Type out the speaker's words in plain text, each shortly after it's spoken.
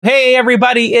Hey,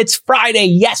 everybody, it's Friday.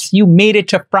 Yes, you made it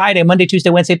to Friday, Monday, Tuesday,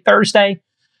 Wednesday, Thursday.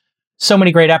 So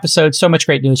many great episodes, so much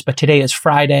great news. But today is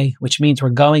Friday, which means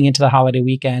we're going into the holiday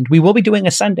weekend. We will be doing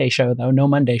a Sunday show, though, no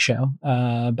Monday show.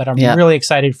 But I'm really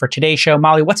excited for today's show.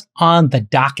 Molly, what's on the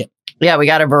docket? Yeah, we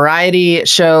got a variety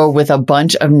show with a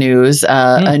bunch of news.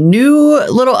 A new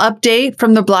little update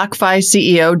from the BlockFi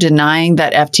CEO denying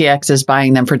that FTX is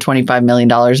buying them for $25 million.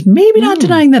 Maybe not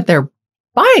denying that they're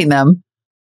buying them,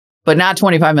 but not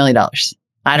 $25 million.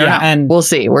 I don't know. And we'll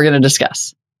see. We're going to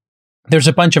discuss. There's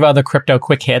a bunch of other crypto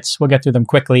quick hits. We'll get through them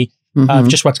quickly of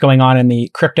just what's going on in the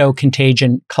crypto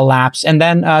contagion collapse. And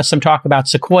then some talk about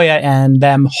Sequoia and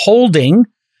them holding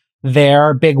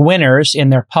their big winners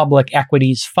in their public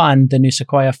equities fund, the new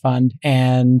Sequoia fund,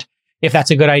 and if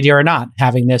that's a good idea or not,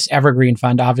 having this evergreen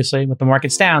fund. Obviously, with the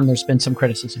markets down, there's been some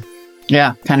criticism.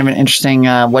 Yeah, kind of an interesting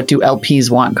what do LPs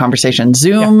want conversation.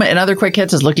 Zoom and other quick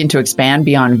hits is looking to expand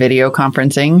beyond video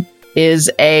conferencing.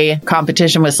 Is a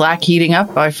competition with Slack heating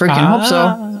up? I freaking hope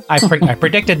so. I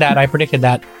predicted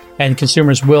that. And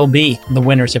consumers will be the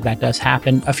winners if that does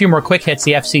happen. A few more quick hits.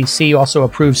 The FCC also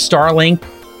approved Starlink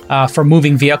for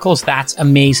moving vehicles. That's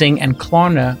amazing. And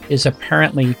Klarna is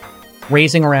apparently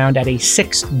raising around at a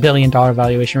 $6 billion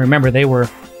valuation. Remember, they were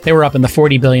up in the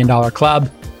 $40 billion club.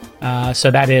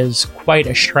 So that is quite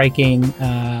a striking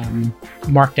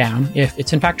markdown if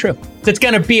it's in fact true. It's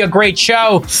going to be a great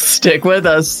show. Stick with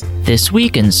us. This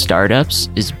Week in Startups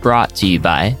is brought to you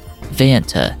by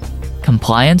Vanta.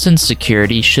 Compliance and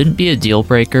security shouldn't be a deal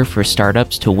breaker for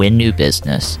startups to win new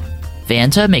business.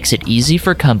 Vanta makes it easy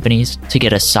for companies to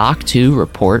get a SOC 2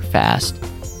 report fast.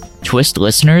 Twist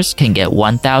listeners can get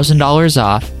 $1,000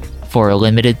 off for a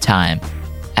limited time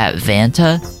at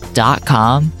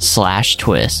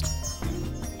vanta.com/twist.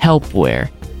 Helpware.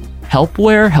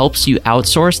 Helpware helps you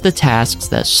outsource the tasks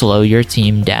that slow your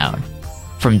team down.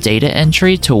 From data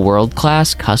entry to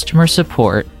world-class customer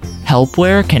support,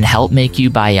 Helpware can help make you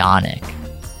bionic.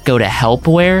 Go to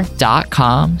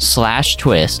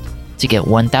helpware.com/twist to get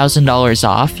 $1,000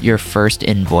 off your first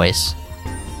invoice.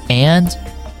 And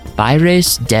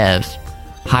Byrace Dev.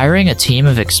 Hiring a team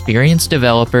of experienced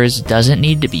developers doesn't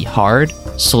need to be hard,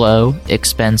 slow,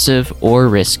 expensive, or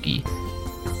risky.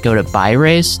 Go to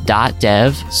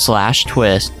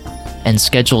byrace.dev/twist and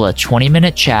schedule a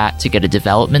 20-minute chat to get a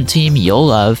development team you'll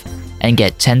love and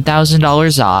get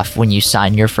 $10,000 off when you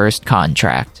sign your first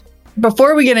contract.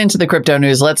 Before we get into the crypto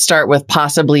news, let's start with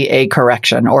possibly a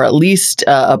correction, or at least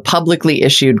a publicly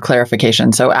issued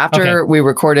clarification. So after we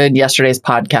recorded yesterday's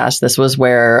podcast, this was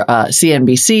where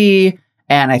CNBC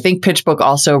and I think PitchBook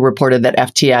also reported that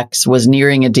FTX was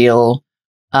nearing a deal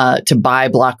to buy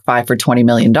BlockFi for $25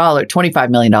 million.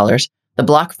 The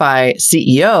BlockFi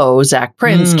CEO, Zach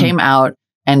Prince, came out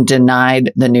and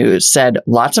denied the news, said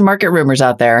lots of market rumors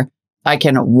out there. I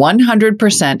can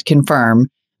 100% confirm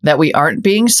that we aren't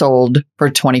being sold for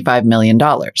 $25 million.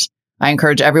 I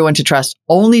encourage everyone to trust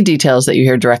only details that you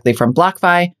hear directly from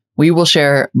BlockFi. We will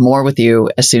share more with you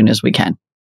as soon as we can.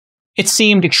 It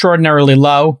seemed extraordinarily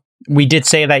low. We did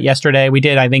say that yesterday. We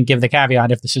did, I think, give the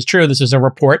caveat, if this is true, this is a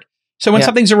report. So when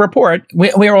something's a report,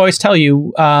 we always tell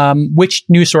you which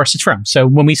news source it's from. So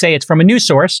when we say it's from a news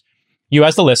source, you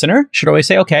as the listener should always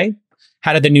say, okay,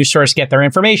 how did the news source get their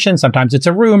information? Sometimes it's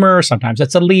a rumor, sometimes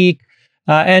it's a leak.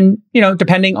 And,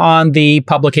 depending on the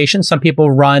publication, some people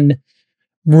run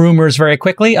rumors very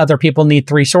quickly. Other people need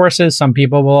 3 sources. Some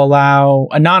people will allow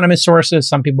anonymous sources.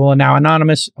 Some people will allow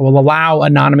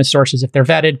anonymous sources if they're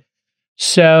vetted.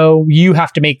 So you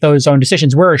have to make those own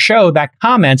decisions. We're a show that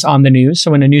comments on the news. So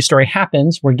when a news story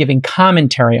happens, we're giving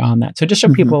commentary on that. So just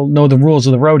so people know the rules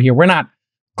of the road here, we're not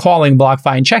calling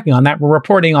BlockFi and checking on that. We're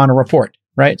reporting on a report,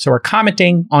 right? So we're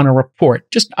commenting on a report.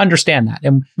 Just understand that.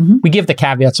 And we give the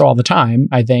caveats all the time,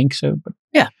 I think. So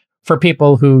for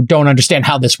people who don't understand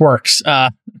how this works,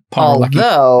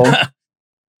 although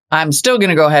I'm still going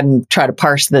to go ahead and try to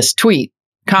parse this tweet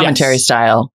commentary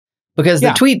style, because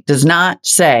the tweet does not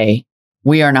say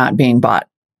we are not being bought.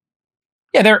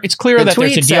 Yeah, it's clear that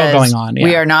there's a deal going on.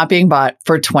 We are not being bought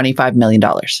for $25 million.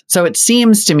 So it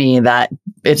seems to me that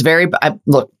it's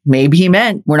look, maybe he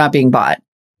meant we're not being bought,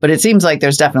 but it seems like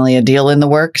there's definitely a deal in the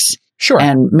works. Sure.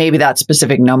 And maybe that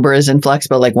specific number is in flux,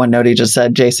 but like one note he just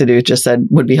said, Jay Sadu just said,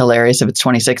 would be hilarious if it's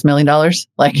 $26 million.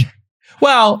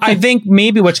 Well, I think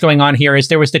maybe what's going on here is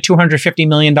there was the $250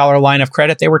 million line of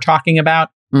credit they were talking about.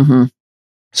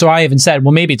 So I even said,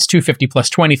 well, maybe it's 250 plus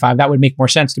 25. That would make more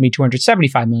sense to me,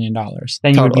 $275 million.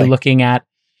 Then you would be looking at,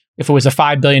 if it was a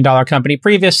 $5 billion company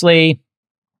previously,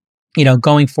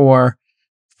 going for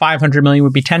 $500 million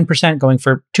would be 10%, going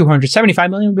for $275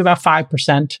 million would be about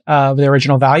 5% of the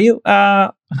original value.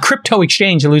 a crypto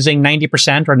exchange losing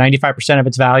 90% or 95% of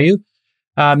its value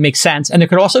makes sense. And there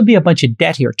could also be a bunch of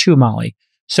debt here too, Molly.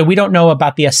 So we don't know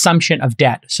about the assumption of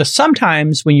debt. So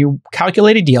sometimes when you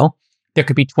calculate a deal, there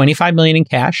could be 25 million in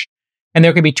cash, and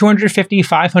there could be 250,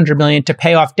 500 million to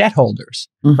pay off debt holders,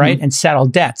 right? And settle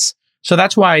debts. So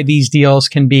that's why these deals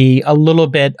can be a little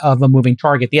bit of a moving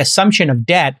target. The assumption of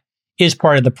debt is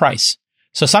part of the price.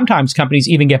 So sometimes companies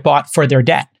even get bought for their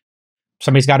debt.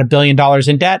 Somebody's got $1 billion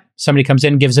in debt. Somebody comes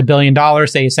in, gives $1 billion.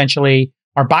 They essentially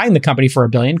are buying the company for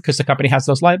 $1 billion because the company has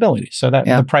those liabilities. So that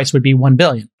the price would be $1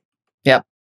 billion. Yep.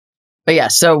 But yeah,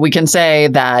 so we can say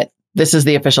that this is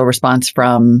the official response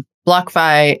from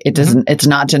BlockFi. It doesn't, it's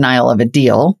not denial of a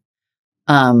deal.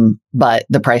 But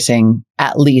the pricing,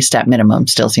 at least at minimum,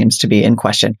 still seems to be in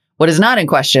question. What is not in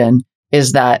question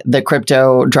is that the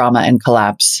crypto drama and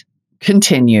collapse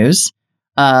continues.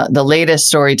 The latest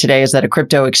story today is that a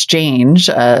crypto exchange,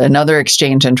 another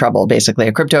exchange in trouble, basically,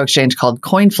 a crypto exchange called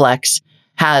CoinFlex,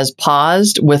 has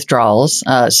paused withdrawals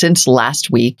since last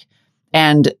week.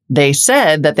 And they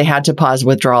said that they had to pause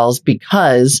withdrawals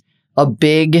because a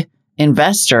big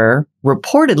investor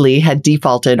reportedly had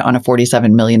defaulted on a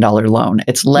 $47 million loan.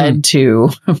 It's led to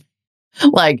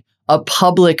like a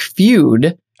public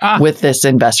feud with this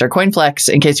investor. CoinFlex,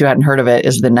 in case you hadn't heard of it,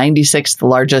 is the 96th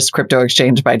largest crypto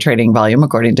exchange by trading volume,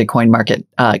 according to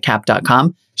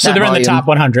CoinMarketCap.com. So they're in the top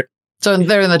 100. So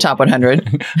they're in the top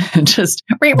 100, just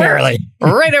barely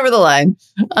right over the line.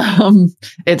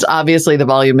 It's obviously the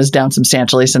volume is down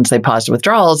substantially since they paused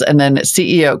withdrawals. And then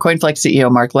CoinFlex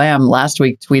CEO Mark Lamb last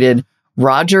week tweeted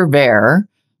Roger Ver,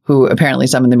 who apparently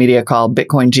some in the media call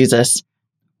Bitcoin Jesus,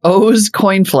 owes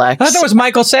CoinFlex. I thought that was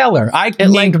Michael Saylor. I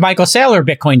named Michael Saylor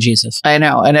Bitcoin Jesus. I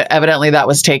know. And evidently that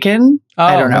was taken.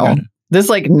 I don't know. Okay.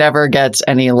 This never gets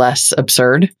any less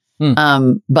absurd.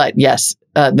 But yes,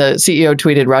 the CEO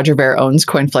tweeted Roger Ver owns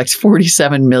CoinFlex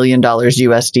 $47 million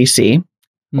USDC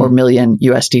or million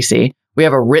USDC. We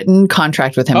have a written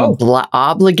contract with him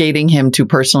obligating him to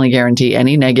personally guarantee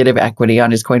any negative equity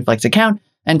on his CoinFlex account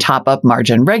and top up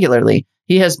margin regularly.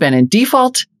 He has been in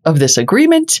default of this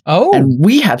agreement, and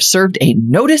we have served a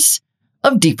notice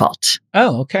of default.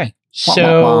 Oh, okay.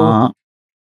 So,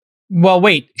 well,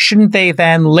 wait, shouldn't they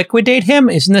then liquidate him?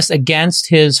 Isn't this against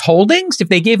his holdings? If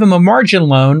they gave him a margin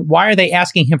loan, why are they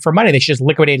asking him for money? They should just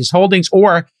liquidate his holdings.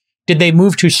 Or did they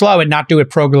move too slow and not do it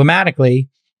programmatically,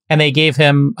 and they gave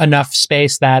him enough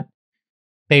space that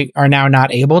they are now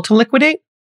not able to liquidate?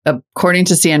 According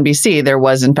to CNBC, there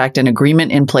was, in fact, an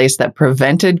agreement in place that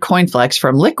prevented CoinFlex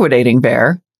from liquidating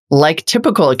Ver, like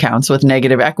typical accounts with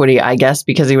negative equity, I guess,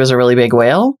 because he was a really big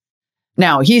whale.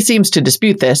 Now, he seems to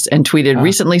dispute this and tweeted,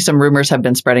 recently some rumors have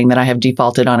been spreading that I have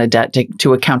defaulted on a debt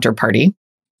to a counterparty.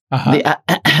 A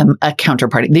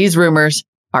counterparty. These rumors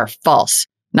are false.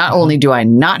 Not only do I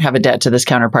not have a debt to this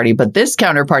counterparty, but this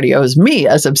counterparty owes me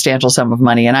a substantial sum of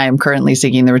money, and I am currently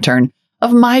seeking the return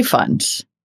of my funds.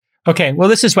 Okay, well,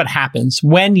 this is what happens.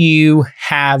 When you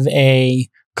have a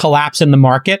collapse in the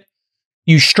market,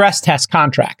 you stress test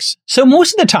contracts. So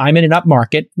most of the time in an up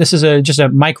market, this is just a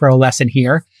micro lesson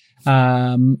here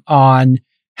on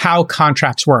how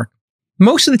contracts work.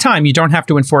 Most of the time, you don't have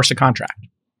to enforce a contract.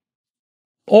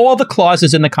 All the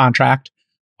clauses in the contract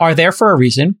are there for a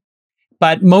reason,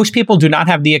 but most people do not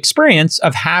have the experience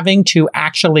of having to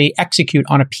actually execute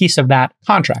on a piece of that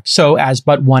contract. So as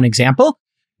but one example,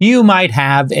 you might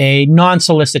have a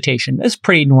non-solicitation. That's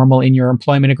pretty normal in your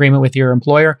employment agreement with your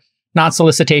employer.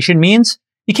 Non-solicitation means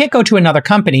you can't go to another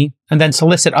company and then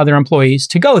solicit other employees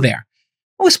to go there.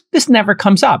 Well, this never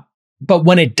comes up. But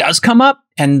when it does come up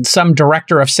and some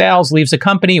director of sales leaves a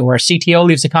company or a CTO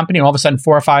leaves a company and all of a sudden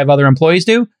 4 or 5 other employees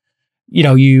do,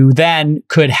 you then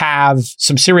could have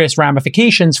some serious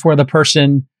ramifications for the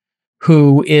person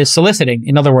who is soliciting.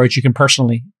 In other words, you can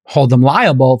personally hold them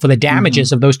liable for the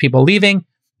damages of those people leaving.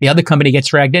 The other company gets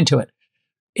dragged into it.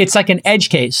 It's like an edge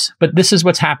case, but this is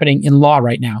what's happening in law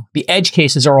right now. The edge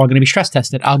cases are all going to be stress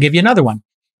tested. I'll give you another one.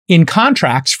 In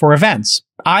contracts for events,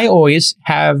 I always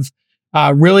have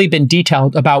really been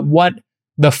detailed about what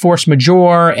the force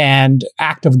majeure and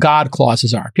act of God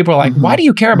clauses are. People are like, why do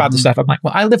you care about this stuff? I'm like,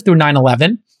 well, I lived through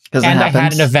 9/11 and I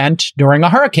had an event during a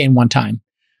hurricane one time.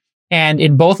 And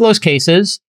in both of those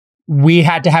cases, we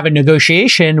had to have a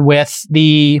negotiation with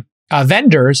the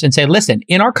vendors and say, listen,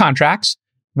 in our contracts,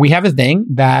 we have a thing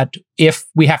that if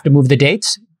we have to move the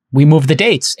dates, we move the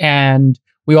dates and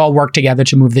we all work together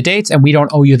to move the dates and we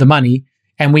don't owe you the money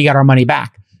and we got our money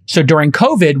back. So during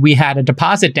COVID, we had a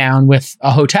deposit down with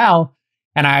a hotel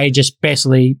and I just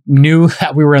basically knew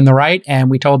that we were in the right. And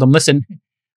we told them, listen,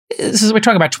 we're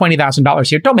talking about $20,000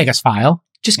 here. Don't make us file.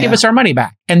 Just give us our money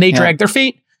back. And they dragged their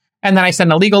feet And then I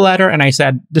sent a legal letter and I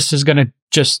said, this is going to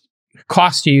just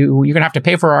cost you, you're going to have to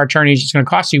pay for our attorneys. It's going to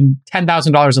cost you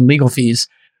 $10,000 in legal fees.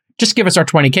 Just give us our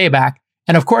 $20,000 back.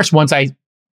 And of course, once I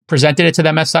presented it to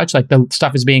them as such, like the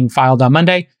stuff is being filed on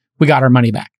Monday, we got our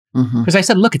money back. Because I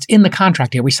said, look, it's in the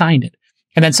contract here. We signed it.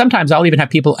 And then sometimes I'll even have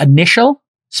people initial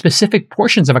specific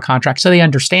portions of a contract so they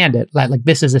understand it. Like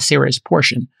this is a serious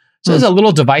portion. So there's a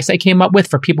little device I came up with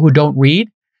for people who don't read.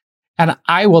 And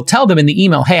I will tell them in the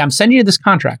email, hey, I'm sending you this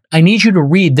contract. I need you to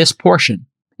read this portion.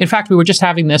 In fact, we were just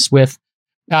having this with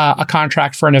a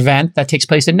contract for an event that takes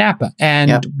place in Napa.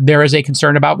 And there is a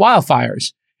concern about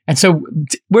wildfires. And so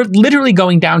we're literally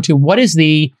going down to what is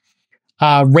the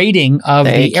rating of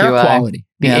the air quality,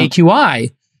 the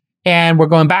AQI. And we're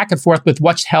going back and forth with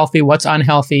what's healthy, what's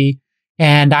unhealthy.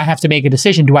 And I have to make a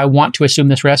decision. Do I want to assume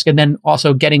this risk? And then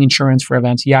also getting insurance for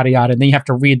events, yada, yada. And then you have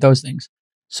to read those things.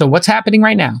 So what's happening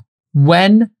right now?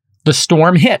 When the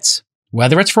storm hits,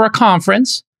 whether it's for a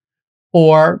conference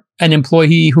or an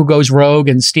employee who goes rogue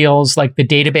and steals like the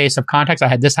database of contacts. I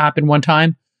had this happen one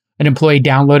time. An employee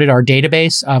downloaded our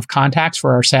database of contacts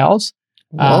for our sales.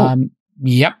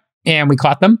 Yep. And we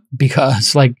caught them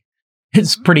because like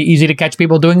it's pretty easy to catch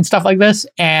people doing stuff like this.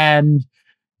 And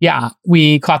yeah,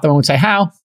 we caught them and would say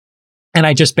how. And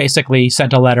I just basically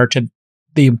sent a letter to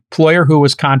the employer who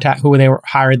was who they were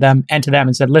hired them and to them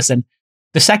and said, listen,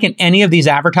 the second any of these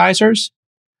advertisers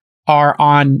are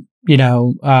on,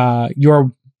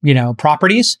 your,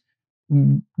 properties,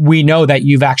 we know that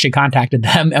you've actually contacted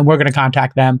them and we're going to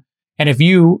contact them. And if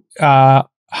you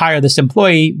hire this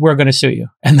employee, we're going to sue you.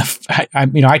 And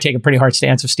I take a pretty hard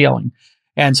stance of stealing.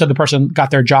 And so the person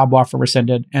got their job offer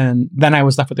rescinded. And then I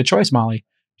was left with a choice, Molly.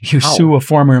 Do you sue a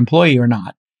former employee or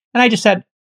not? And I just said,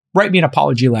 write me an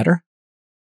apology letter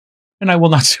and I will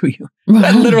not sue you.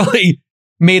 I literally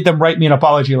made them write me an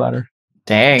apology letter.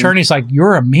 Dang. Attorney's like,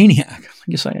 you're a maniac.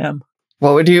 Yes, I am.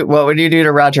 What would you do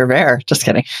to Roger Ver? Just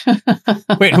kidding.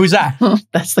 Wait, who's that?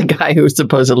 That's the guy who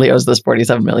supposedly owes this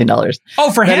 $47 million.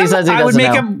 Oh, for him? I would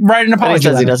make him write an apology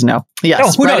letter. He doesn't know.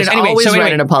 Yes. No, who knows? Anyway,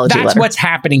 write an apology letter. That's what's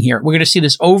happening here. We're going to see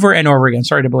this over and over again.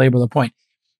 Sorry to belabor the point.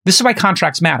 This is why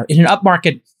contracts matter. In an up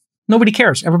market, nobody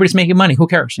cares. Everybody's making money. Who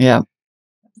cares? Yeah.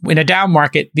 In a down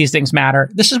market, these things matter.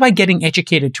 This is why getting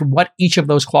educated to what each of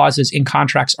those clauses in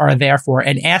contracts are there for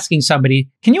and asking somebody,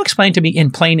 can you explain to me in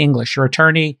plain English, your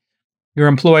attorney, your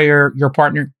employer, your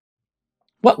partner,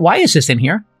 why is this in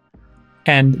here?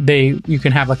 And you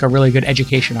can have like a really good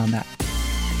education on that.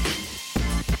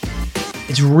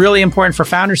 It's really important for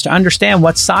founders to understand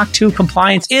what SOC 2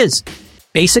 compliance is.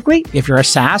 Basically, if you're a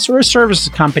SaaS or a services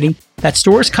company that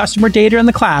stores customer data in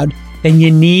the cloud, then you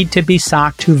need to be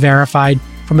SOC 2 verified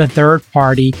from a third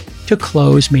party to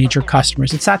close major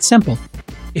customers. It's that simple.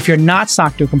 If you're not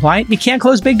SOC 2 compliant, you can't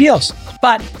close big deals.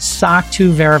 But SOC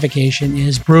 2 verification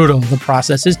is brutal. The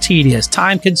process is tedious,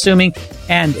 time-consuming,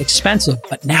 and expensive.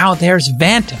 But now there's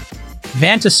Vanta.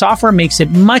 Vanta software makes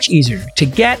it much easier to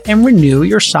get and renew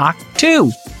your SOC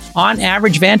 2. On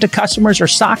average, Vanta customers are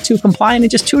SOC 2 compliant in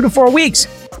just 2 to 4 weeks,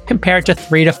 compared to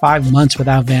 3 to 5 months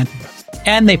without Vanta.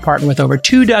 And they partner with over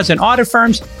 24 audit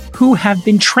firms who have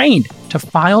been trained to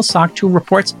file SOC 2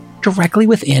 reports directly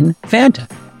within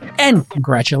Vanta. And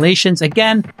congratulations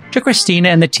again to Christina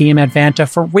and the team at Vanta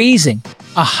for raising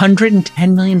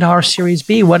 $110 million Series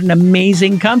B. What an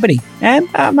amazing company.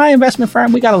 And my investment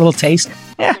firm, we got a little taste.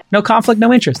 Yeah, no conflict,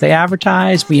 no interest. They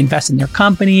advertise, we invest in their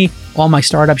company. All my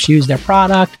startups use their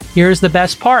product. Here's the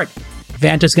best part.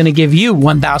 Vanta's going to give you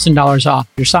 $1,000 off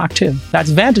your SOC 2.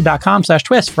 That's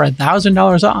vanta.com/twist for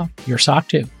 $1,000 off your SOC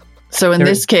 2. So in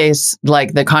this case,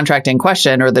 like the contract in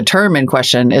question or the term in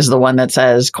question is the one that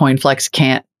says CoinFlex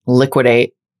can't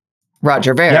liquidate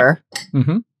Roger Ver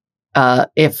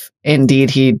if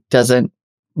indeed he doesn't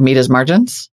meet his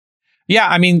margins. Yeah,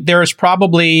 I mean, there's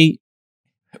probably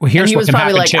here's what can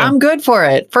happen like, too. I'm good for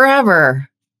it forever.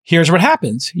 Here's what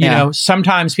happens. You know,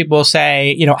 sometimes people will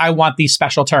say, I want these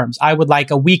special terms. I would like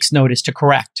a week's notice to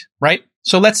correct, right?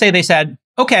 So let's say they said,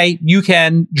 okay, you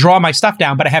can draw my stuff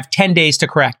down, but I have 10 days to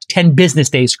correct, 10 business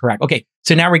days to correct. Okay,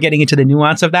 so now we're getting into the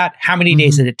nuance of that. How many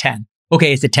days is it 10?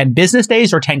 Okay, is it 10 business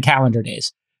days or 10 calendar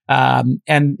days? And,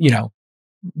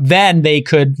 then they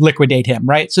could liquidate him,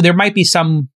 right? So there might be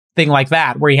something like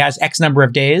that where he has X number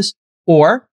of days,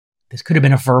 or this could have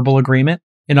been a verbal agreement.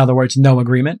 In other words, no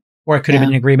agreement. Or it could have been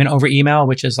an agreement over email,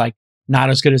 which is like not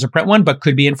as good as a print one, but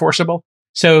could be enforceable.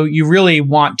 So you really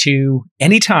want to,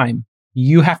 anytime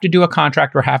you have to do a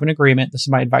contract or have an agreement, this is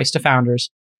my advice to founders,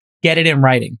 get it in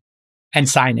writing and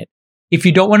sign it. If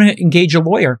you don't want to engage a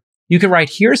lawyer, you can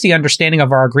write, here's the understanding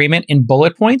of our agreement in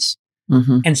bullet points.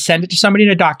 and send it to somebody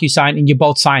in a DocuSign and you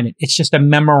both sign it. It's just a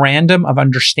memorandum of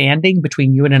understanding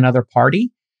between you and another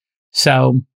party.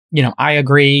 So, I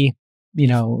agree,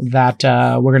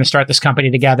 that we're going to start this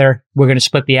company together. We're going to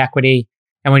split the equity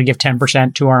and we're going to give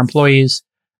 10% to our employees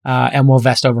and we'll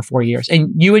vest over 4 years.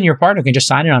 And you and your partner can just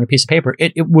sign it on a piece of paper.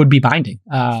 It would be binding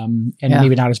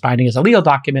maybe not as binding as a legal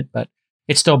document, but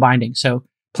it's still binding. So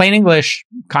plain English,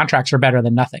 contracts are better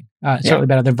than nothing. Certainly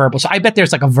better than verbal. So I bet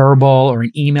there's like a verbal or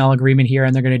an email agreement here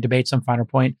and they're going to debate some finer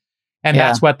point. And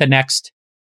that's what the next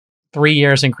 3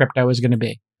 years in crypto is going to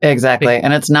be. Exactly.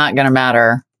 And it's not going to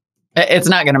matter. It's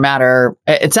not going to matter.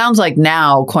 It sounds like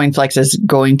now CoinFlex is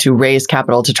going to raise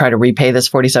capital to try to repay this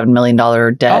 $47 million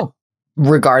debt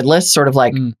regardless, sort of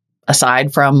like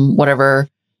aside from whatever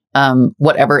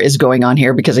is going on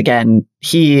here. Because again,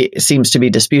 he seems to be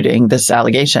disputing this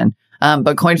allegation.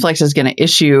 But CoinFlex is going to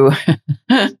issue,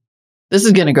 this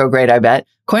is going to go great, I bet.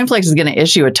 CoinFlex is going to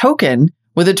issue a token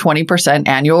with a 20%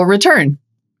 annual return.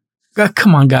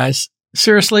 Come on, guys.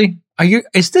 Seriously?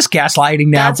 Is this gaslighting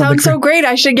now? That sounds so great.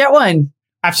 I should get one.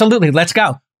 Absolutely. Let's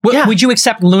go. Would you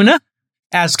accept Luna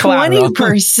as collateral?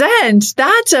 20%?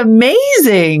 That's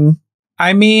amazing.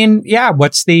 I mean,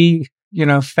 what's the,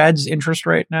 Fed's interest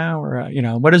rate now? Or,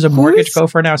 what does a mortgage go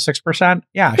for now? 6%?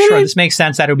 Yeah, sure. This makes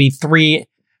sense. That would be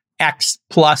 3x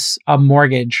plus a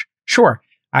mortgage. Sure.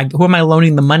 Who am I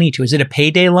loaning the money to? Is it a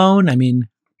payday loan? I mean,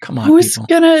 come on,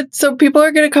 so people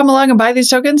are going to come along and buy these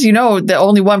tokens? That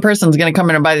only one person's going to come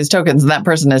in and buy these tokens, and that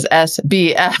person is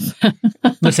SBF.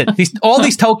 Listen, all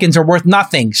these tokens are worth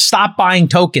nothing. Stop buying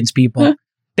tokens, people.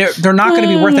 They're not going to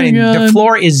be worth anything. The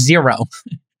floor is zero.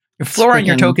 Your floor on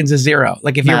your tokens is zero.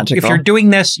 Like if you're doing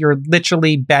this, you're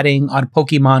literally betting on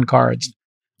Pokemon cards.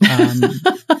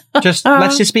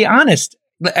 Let's just be honest.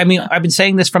 I mean, I've been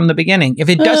saying this from the beginning. If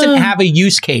it doesn't have a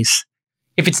use case,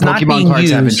 if it's not being cards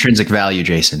used, have intrinsic value,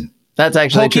 Jason. That's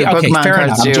actually true. Pokemon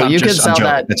cards do. You can sell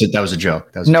that. That was a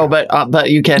joke. But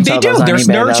you can sell those on eBay. There's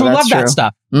nerds who love that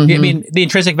stuff. I mean, the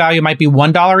intrinsic value might be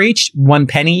 $1 each, 1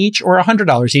 penny each, or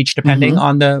 $100 each, depending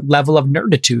on the level of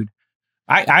nerditude.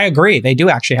 I agree. They do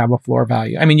actually have a floor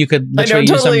value. I mean, you could literally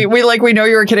totally. We know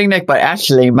you were kidding, Nick, but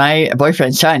actually, my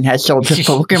boyfriend's son has sold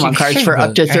Pokemon cards for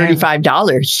up to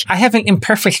 $35. I have an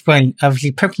imperfect one of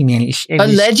the Pokemon. A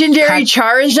legendary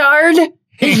Charizard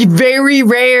is very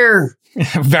rare.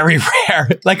 Very rare.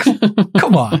 Like,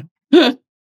 come on.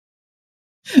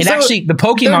 And actually, the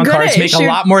Pokemon cards make a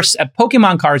lot more.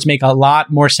 Pokemon cards make a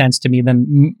lot more sense to me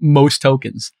than most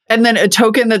tokens. And then a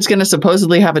token that's going to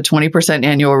supposedly have a 20%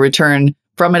 annual return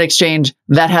from an exchange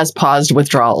that has paused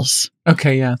withdrawals.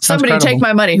 Okay, yeah. Somebody take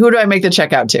my money. Who do I make the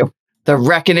check out to? The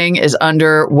reckoning is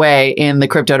underway in the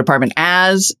crypto department.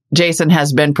 As Jason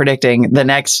has been predicting, the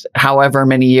next however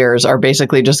many years are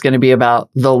basically just going to be about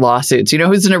the lawsuits. You know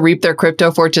who's going to reap their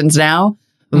crypto fortunes now?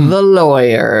 The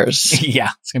lawyers.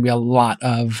 Yeah, it's going to be a lot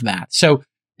of that. So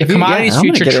the Commodities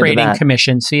Future Trading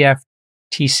Commission,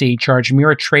 CFTC, charged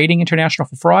Mira Trading International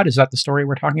for fraud. Is that the story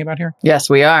we're talking about here? Yes,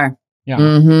 we are. Yeah.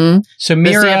 Mm-hmm. So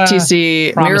Mira, the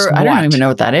CFTC, I don't even know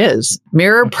what that is.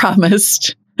 Mira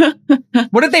promised.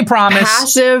 What did they promise?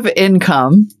 Passive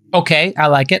income. Okay, I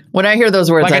like it. When I hear those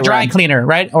words, like a dry cleaner,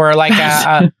 right? Or like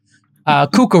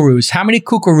kookaroos. How many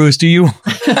kookaroos do you?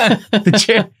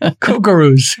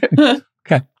 Kookaroos.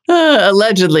 Okay.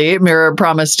 Allegedly, Mira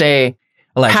promised a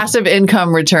passive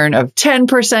income return of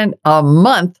 10% a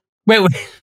month. Wait.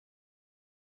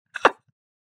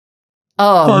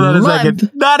 Hold on a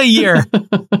second. Not a year.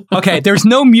 Okay, there's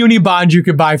no muni bond you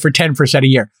could buy for 10% a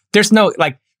year. There's no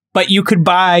but you could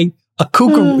buy a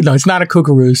kookaroo. No, it's not a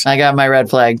kookaroos. I got my red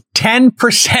flag.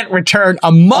 10% return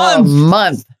a month. A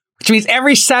month. Which means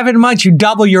every 7 months you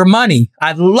double your money.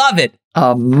 I love it.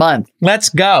 A month. Let's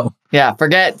go. Yeah,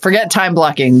 forget time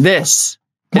blocking. This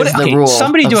is the rule.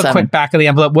 Somebody do a quick back of the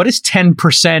envelope. What does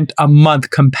 10% a month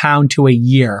compound to a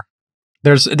year?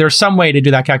 There's some way to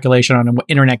do that calculation on an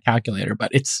internet calculator,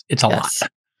 but it's a lot.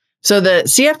 So the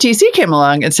CFTC came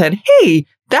along and said, hey,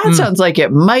 that sounds like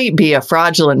it might be a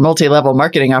fraudulent multi-level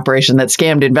marketing operation that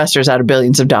scammed investors out of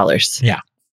billions of dollars. Yeah.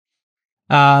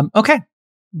 Okay.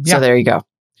 Yeah. So there you go.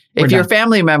 If your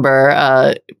family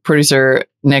member, producer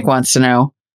Nick wants to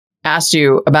know, asked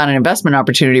you about an investment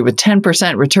opportunity with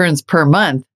 10% returns per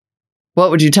month, what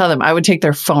would you tell them? I would take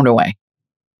their phone away.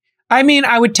 I mean,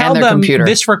 I would tell them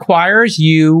this requires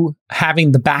you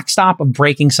having the backstop of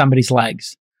breaking somebody's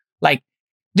legs. Like,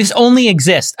 this only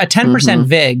exists. A 10%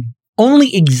 VIG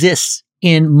only exists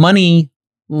in money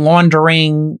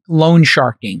laundering, loan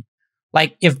sharking.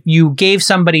 Like, if you gave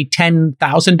somebody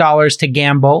 $10,000 to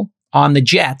gamble on the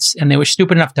Jets and they were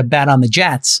stupid enough to bet on the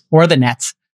Jets or the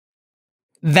Nets,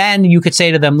 then you could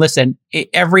say to them, listen,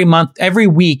 every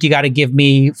week, you got to give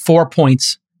me 4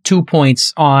 points, 2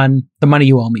 points on the money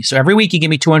you owe me. So every week you give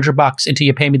me $200 until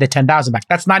you pay me the $10,000 back.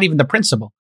 That's not even the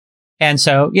principal. And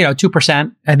so,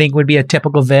 2%, I think would be a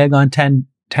typical VIG on 10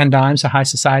 dimes, a high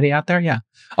society out there. Yeah.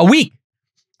 A week,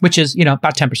 which is,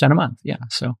 about 10% a month. Yeah.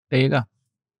 So there you go.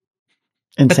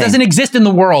 Insane. That doesn't exist in the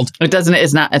world. It doesn't.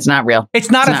 It's not real. It's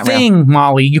not a thing, real.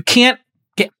 Molly. You can't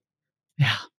get.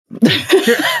 Yeah.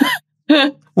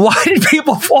 Why did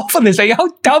people fall for this? How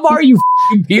dumb are you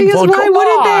people? Because why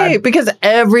wouldn't they? Because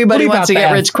everybody wants to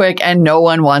get rich quick and no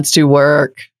one wants to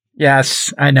work.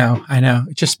 Yes, I know.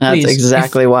 Just please. That's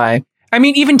exactly why. I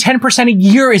mean, even 10% a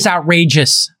year is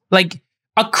outrageous. Like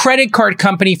a credit card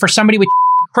company for somebody with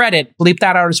credit, bleep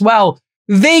that out as well.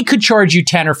 They could charge you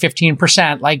 10 or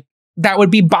 15%. Like that would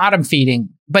be bottom feeding.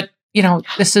 But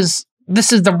this is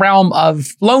the realm of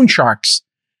loan sharks.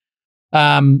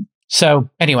 So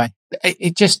anyway,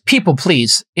 it just, people,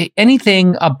 please,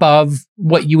 anything above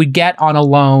what you would get on a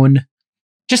loan,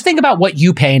 just think about what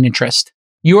you pay in interest.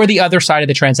 You're the other side of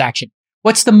the transaction.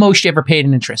 What's the most you ever paid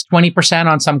in interest? 20%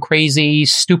 on some crazy,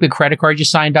 stupid credit card you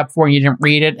signed up for and you didn't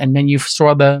read it, and then you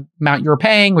saw the amount you were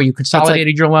paying, or you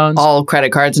consolidated your loans? All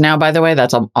credit cards now, by the way.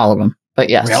 That's all of them. But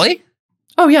yes. Really?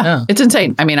 Oh, yeah. It's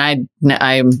insane. I mean,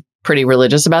 I'm pretty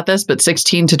religious about this, but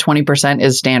 16 to 20%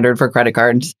 is standard for credit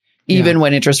cards, even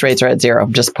when interest rates are at zero.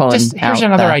 Here's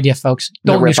another idea, folks.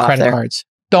 Don't use credit cards.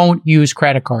 Don't use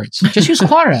credit cards. Just use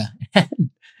Klarna.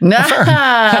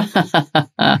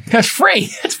 That's free.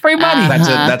 It's free money.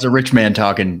 That's a rich man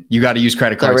talking. You got to use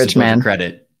credit cards to build your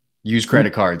credit. Use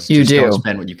credit cards. Don't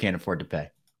spend what you can't afford to pay.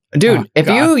 Dude, if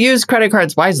you use credit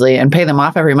cards wisely and pay them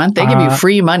off every month, they give you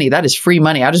free money. That is free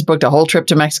money. I just booked a whole trip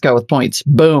to Mexico with points.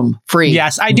 Boom. Free.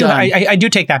 Yes, I do. I do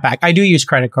take that back. I do use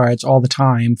credit cards all the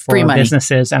time for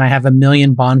businesses, and I have 1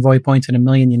 million Bonvoy points and 1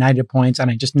 million United points,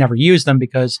 and I just never use them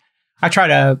because I try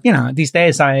to, these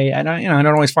days I don't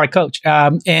always fly coach.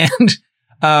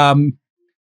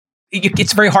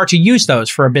 It's very hard to use those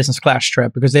for a business class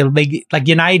trip because they like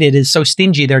United is so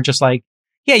stingy. They're just like,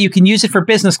 yeah, you can use it for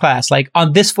business class, like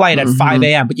on this flight at 5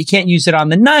 a.m., but you can't use it on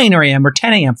the 9 a.m. or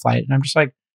 10 a.m. flight. And I'm just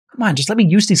like, come on, just let me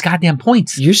use these goddamn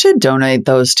points. You should donate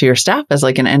those to your staff as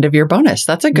like an end of year bonus.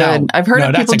 That's a good, I've heard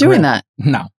of people doing that.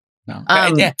 No.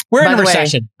 We're in a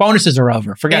recession. Bonuses are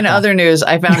over. Forget in that. Other news,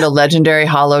 I found a legendary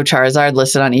Holo Charizard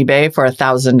listed on eBay for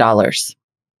 $1,000.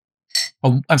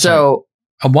 I'm sorry.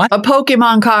 A what? A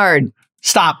Pokemon card.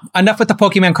 Stop. Enough with the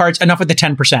Pokemon cards. Enough with the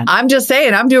 10%. I'm just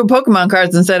saying, I'm doing Pokemon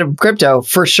cards instead of crypto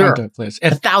for sure. Please.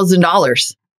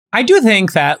 $1,000. I do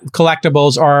think that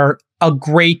collectibles are a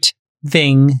great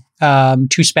thing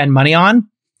to spend money on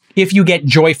if you get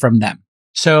joy from them.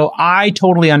 So I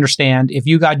totally understand if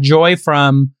you got joy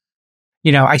from,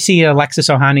 I see Alexis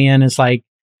Ohanian is like,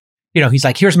 he's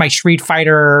like, here's my Street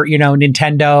Fighter,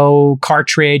 Nintendo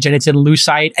cartridge and it's in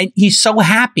lucite. And he's so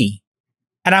happy.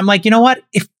 And I'm like, you know what?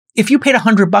 If you paid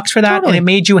 $100 for that and it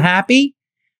made you happy,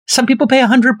 some people pay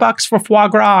 $100 for foie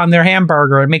gras on their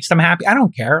hamburger. It makes them happy. I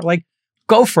don't care. Like,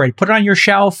 go for it. Put it on your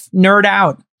shelf. Nerd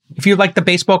out. If you like the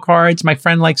baseball cards, my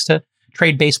friend likes to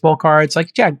trade baseball cards.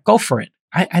 Like, yeah, go for it.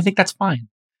 I think that's fine.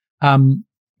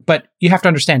 But you have to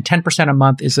understand, 10% a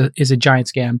month is a giant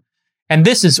scam. And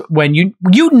this is when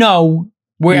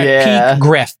we're at peak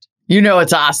grift.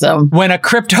 It's awesome. When a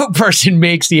crypto person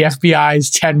makes the FBI's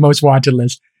 10 most wanted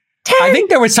list. 10? I think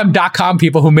there were some .com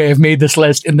people who may have made this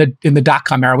list in the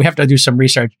 .com era. We have to do some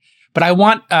research. But I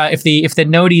want, if the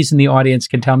noties in the audience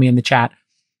can tell me in the chat,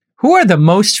 who are the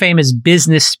most famous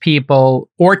business people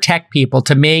or tech people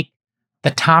to make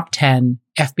the top 10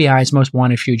 FBI's most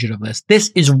wanted fugitive list? This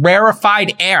is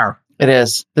rarefied air. It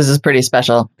is. This is pretty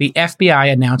special. The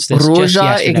FBI announced this just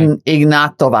yesterday.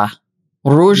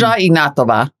 Ruja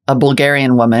Ignatova, a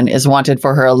Bulgarian woman, is wanted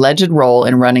for her alleged role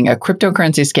in running a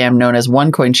cryptocurrency scam known as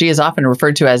OneCoin. She is often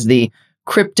referred to as the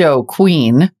crypto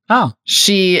queen. Oh.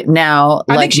 She now...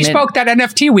 I think she spoke at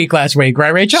NFT week last week,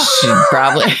 right, Rachel?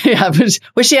 Probably. Yeah,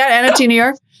 was she at NFT New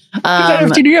York?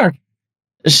 NFT New York.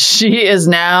 She is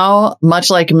now, much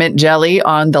like Mint Jelly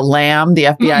on the lam. The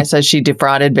FBI says she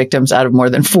defrauded victims out of more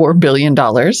than $4 billion.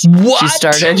 What? She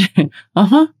started...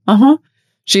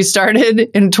 She started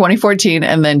in 2014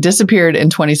 and then disappeared in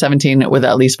 2017 with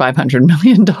at least $500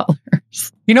 million.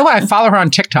 You know what? I follow her on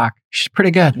TikTok. She's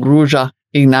pretty good. Ruja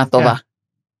Ignatova. Yeah.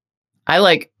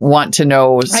 I want to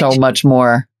know so much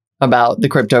more about the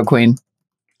crypto queen.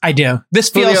 I do.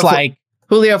 This feels like...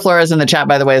 Julio Flores in the chat,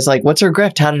 by the way, is like, what's her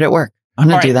grift? How did it work? I'm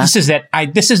going to do that. This is it.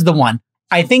 This is the one.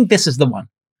 I think this is the one.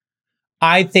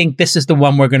 I think this is the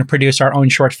one we're going to produce our own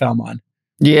short film on.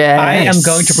 Yeah. I am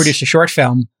going to produce a short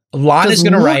film. Lon is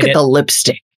going to write it. Look at the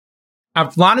lipstick.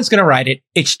 Lana's going to write it.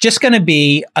 It's just going to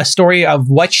be a story of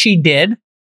what she did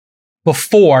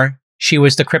before she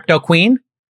was the crypto queen.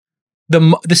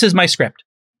 This is my script.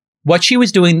 What she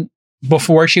was doing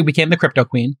before she became the crypto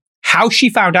queen, how she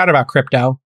found out about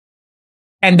crypto,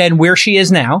 and then where she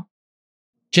is now.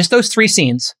 Just those 3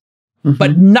 scenes,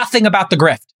 but nothing about the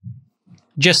grift.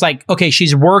 Just like, okay,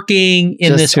 she's working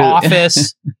in this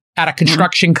office at a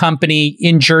construction company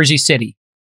in Jersey City,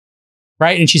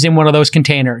 right? And she's in one of those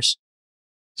containers.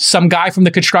 Some guy from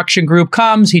the construction group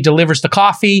comes, he delivers the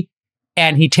coffee,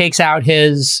 and he takes out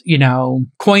his,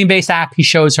 Coinbase app. He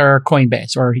shows her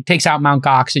Coinbase, or he takes out Mt.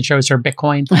 Gox and shows her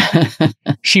Bitcoin.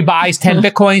 She buys 10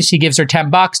 Bitcoins. He gives her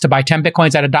 $10 to buy 10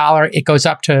 Bitcoins at $1. It goes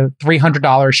up to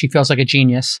 $300. She feels like a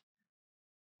genius.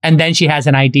 And then she has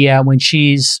an idea when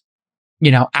she's,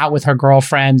 out with her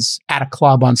girlfriends at a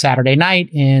club on Saturday night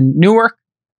in Newark.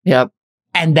 Yep.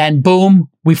 And then boom,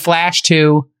 we flash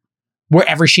to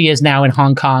wherever she is now in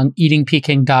Hong Kong, eating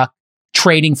Peking duck,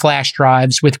 trading flash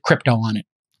drives with crypto on it.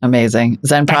 Amazing.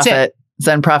 Zen Prophet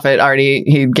already,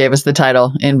 he gave us the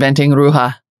title, Inventing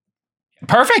Ruha.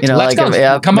 Perfect. Let's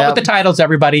go. Come up with the titles,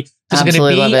 everybody. This is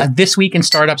going to be a This Week in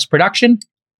Startups production.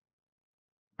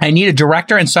 I need a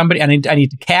director and somebody, I need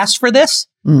to cast for this.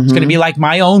 It's going to be like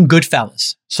my own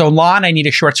Goodfellas. So Lon, I need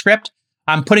a short script.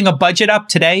 I'm putting a budget up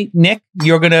today. Nick,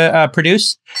 you're going to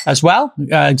produce as well.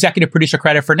 Executive producer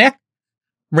credit for Nick.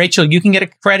 Rachel, you can get a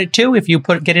credit too if you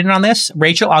get in on this.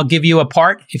 Rachel, I'll give you a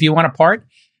part if you want a part.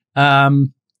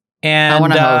 And I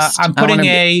want to host. I'm putting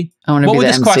what would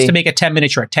this cost to make a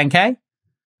 10-minute short? $10K?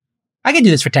 I can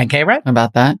do this for $10K, right?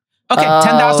 About that. Okay,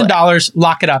 $10,000.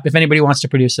 Lock it up if anybody wants to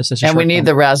produce this. And we need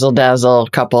the Razzle Dazzle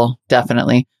couple,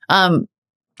 definitely.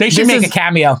 They should make a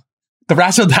cameo. The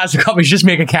Razzle Dazzle couple should just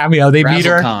make a cameo. They meet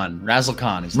her. Razzle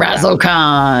Khan. Razzle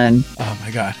Khan. Oh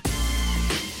my God.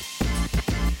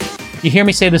 You hear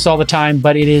me say this all the time,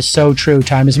 but it is so true.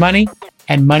 Time is money,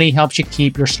 and money helps you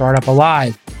keep your startup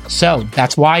alive. So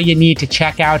that's why you need to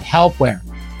check out Helpware.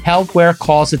 Helpware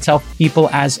calls itself People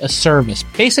as a Service.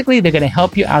 Basically, they're going to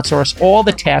help you outsource all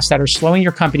the tasks that are slowing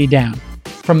your company down,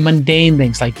 from mundane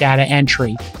things like data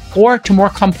entry, or to more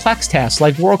complex tasks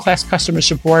like world-class customer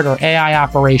support or AI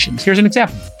operations. Here's an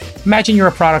example. Imagine you're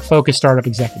a product-focused startup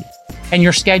executive, and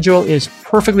your schedule is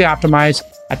perfectly optimized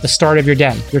at the start of your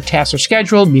day. Your tasks are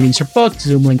scheduled, meetings are booked,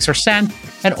 Zoom links are sent,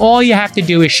 and all you have to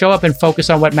do is show up and focus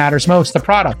on what matters most, the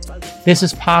product. This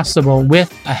is possible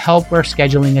with a Helpware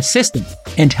scheduling assistant.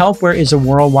 And Helpware is a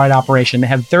worldwide operation. They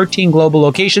have 13 global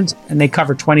locations, and they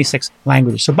cover 26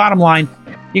 languages. So bottom line,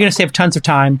 you're going to save tons of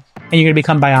time, and you're going to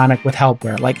become bionic with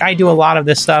Helpware. Like I do a lot of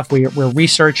this stuff. We're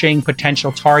researching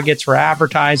potential targets for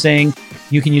advertising.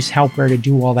 You can use Helpware to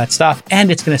do all that stuff,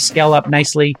 and it's going to scale up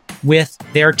nicely with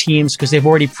their teams because they've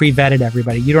already pre-vetted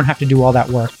everybody. You don't have to do all that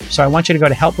work. So I want you to go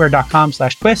to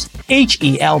helpware.com/twist,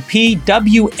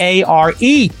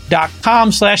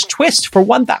 HELPWARE.com/twist for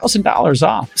 $1,000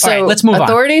 off. So all right, let's move on.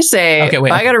 Authorities say,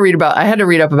 I had to read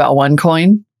up about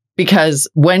OneCoin, because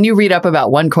when you read up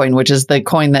about OneCoin, which is the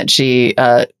coin that she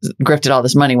grifted all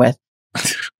this money with,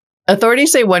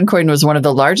 authorities say OneCoin was one of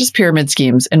the largest pyramid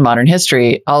schemes in modern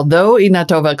history. Although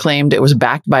Ignatova claimed it was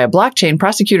backed by a blockchain,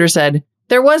 prosecutors said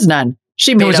there was none.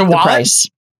 She made up the price.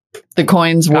 The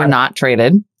coins were not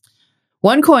traded.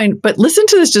 OneCoin, but listen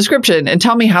to this description and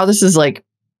tell me how this is like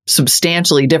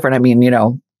substantially different. I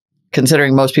mean,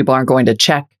 considering most people aren't going to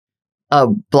check a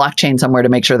blockchain somewhere to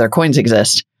make sure their coins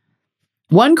exist.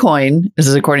 OneCoin, this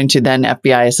is according to then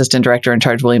FBI Assistant Director in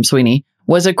Charge William Sweeney,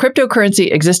 was a cryptocurrency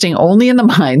existing only in the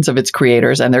minds of its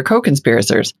creators and their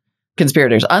co-conspirators.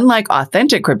 Unlike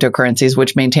authentic cryptocurrencies,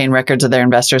 which maintain records of their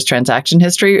investors' transaction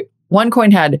history,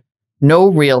 OneCoin had no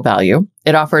real value.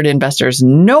 It offered investors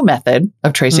no method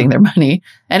of tracing their money,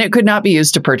 and it could not be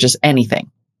used to purchase anything.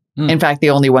 In fact, the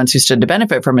only ones who stood to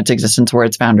benefit from its existence were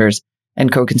its founders and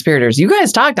co-conspirators. You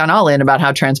guys talked on All In about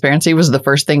how transparency was the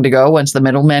first thing to go once the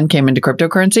middlemen came into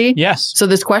cryptocurrency. Yes. So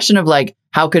this question of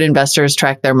how could investors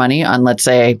track their money on, let's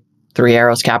say, Three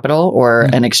Arrows Capital or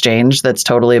an exchange that's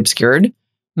totally obscured?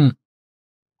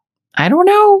 I don't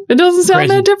know. It doesn't sound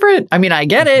that different. I mean, I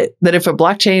get it that if a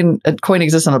coin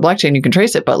exists on the blockchain, you can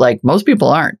trace it, but most people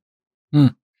aren't.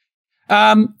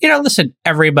 Listen,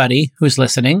 everybody who's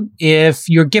listening, if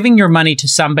you're giving your money to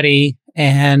somebody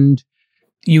and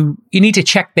you need to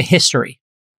check the history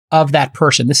of that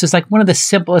person. This is one of the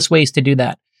simplest ways to do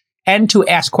that, and to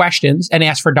ask questions and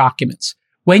ask for documents.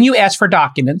 When you ask for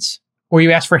documents or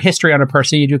you ask for history on a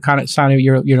person, you do kind of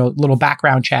your little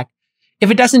background check.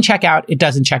 If it doesn't check out, it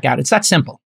doesn't check out. It's that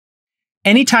simple.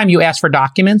 Anytime you ask for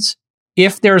documents,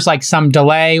 if there's some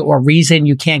delay or reason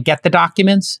you can't get the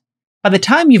documents, By the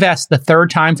time you've asked the third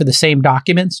time for the same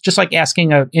documents, just like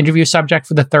asking an interview subject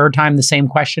for the third time the same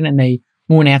question and they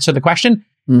won't answer the question,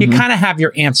 you kind of have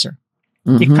your answer.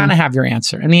 You kind of have your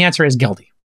answer. And the answer is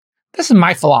guilty. This is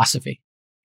my philosophy.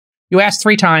 You ask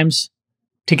 3 times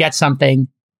to get something.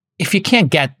 If you can't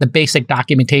get the basic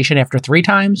documentation after 3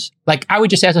 times, like I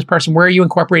would just ask this person, where are you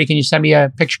incorporated? Can you send me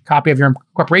a picture copy of your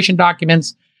incorporation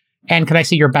documents? And can I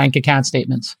see your bank account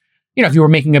statements? You know, if you were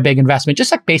making a big investment,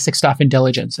 just like basic stuff in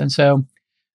diligence. And so,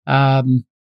 and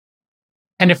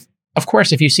if, of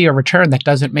course, if you see a return that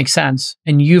doesn't make sense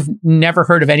and you've never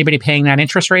heard of anybody paying that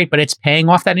interest rate, but it's paying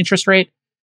off that interest rate,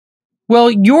 well,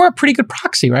 you're a pretty good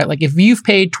proxy, right? Like if you've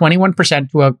paid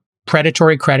 21% to a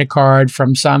predatory credit card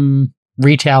from some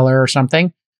retailer or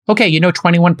something, okay,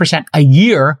 21% a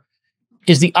year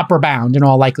is the upper bound in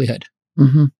all likelihood.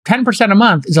 10% a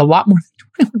month is a lot more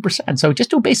than 21%. So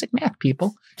just do basic math,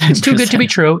 people. It's too good to be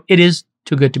true. It is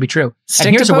too good to be true. Stick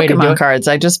and here's to Pokemon a way to do it. Cards.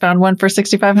 I just found one for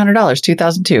 $6,500,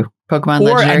 2002. Pokemon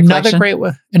or Legendary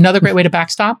Collection. Another great way to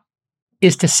backstop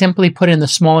is to simply put in the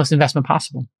smallest investment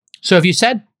possible. So if you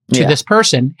said to this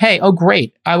person, hey, oh,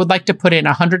 great, I would like to put in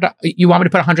 $100. You want me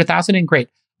to put $100,000 in? Great.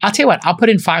 I'll tell you what, I'll put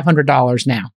in $500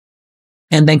 now.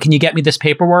 And then can you get me this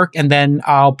paperwork? And then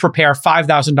I'll prepare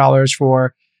 $5,000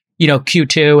 for,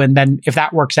 Q2. And then if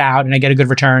that works out and I get a good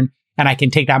return and I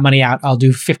can take that money out, I'll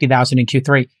do $50,000 in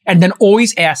Q3. And then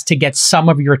always ask to get some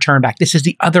of your return back. This is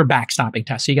the other backstopping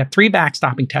test. So you got 3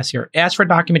 backstopping tests here. Ask for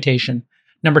documentation.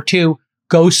 Number 2,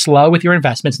 go slow with your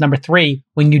investments. Number 3,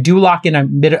 when you do lock in a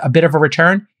bit of a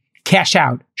return, cash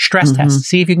out, stress test,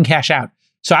 see if you can cash out.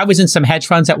 So I was in some hedge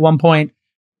funds at one point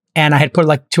and I had put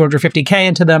like $250K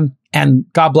into them and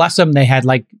God bless them, they had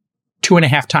like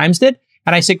 2.5 times it.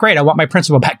 And I said, great, I want my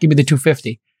principal back. Give me the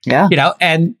 $250. Yeah.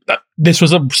 And this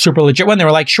was a super legit one. They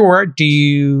were like, sure. Do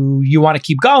you want to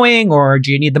keep going or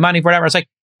do you need the money for whatever? I was like,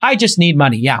 I just need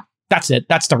money. Yeah, that's it.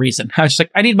 That's the reason. I was just like,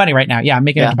 I need money right now. Yeah, I'm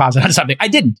making a deposit on something. I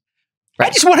didn't. Right.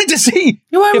 I just wanted to see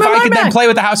if I could then play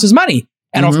with the house's money.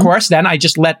 And of course, then I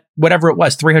just let whatever it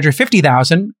was,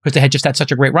 $350,000, because they had just had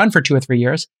such a great run for 2 or 3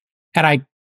 years. And I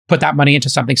put that money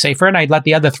into something safer and I'd let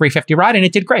the other $350 ride and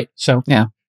it did great. So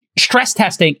stress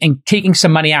testing and taking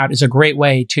some money out is a great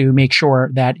way to make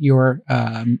sure that your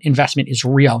investment is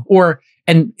real.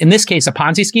 And in this case, a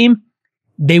Ponzi scheme,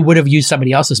 they would have used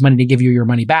somebody else's money to give you your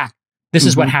money back. This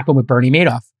is what happened with Bernie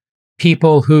Madoff.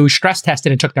 People who stress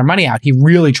tested and took their money out, he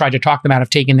really tried to talk them out of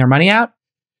taking their money out.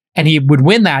 And he would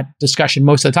win that discussion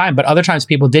most of the time. But other times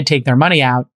people did take their money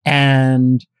out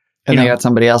and they got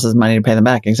somebody else's money to pay them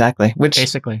back. Exactly. Which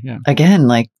basically, again,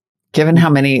 like given how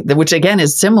many, which again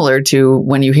is similar to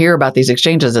when you hear about these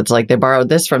exchanges, it's like they borrowed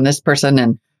this from this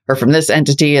person or from this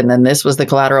entity. And then this was the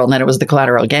collateral and then it was the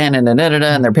collateral again and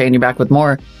and they're paying you back with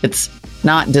more. It's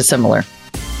not dissimilar.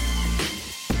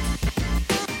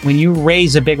 When you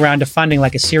raise a big round of funding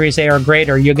like a Series A or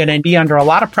greater, you're going to be under a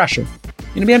lot of pressure.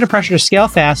 You're going to be under pressure to scale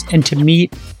fast and to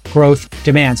meet growth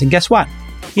demands. And guess what?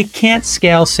 You can't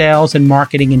scale sales and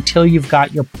marketing until you've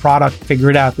got your product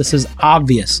figured out. This is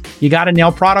obvious. You got to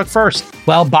nail product first.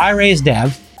 Well, BuyRaise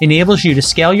Dev enables you to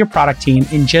scale your product team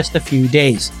in just a few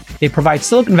days. They provide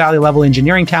Silicon Valley level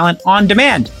engineering talent on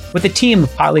demand with a team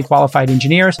of highly qualified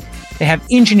engineers. They have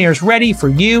engineers ready for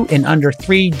you in under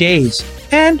 3 days.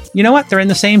 And you know what? They're in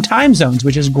the same time zones,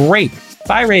 which is great.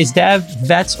 BuyRaise Dev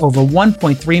vets over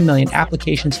 1.3 million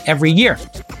applications every year,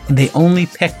 and they only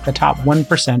pick the top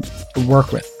 1% to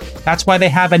work with. That's why they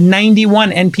have a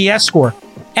 91 NPS score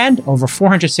and over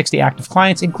 460 active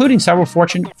clients, including several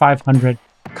Fortune 500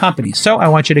 companies. So I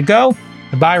want you to go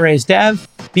to BuyRaise Dev,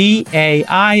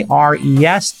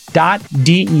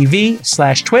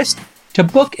 BAIRES.dev/twist to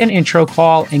book an intro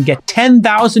call and get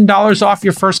 $10,000 off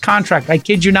your first contract. I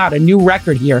kid you not, a new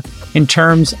record here in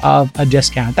terms of a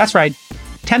discount. That's right,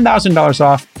 $10,000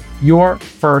 off your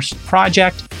first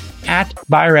project at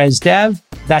BuyRaise Dev.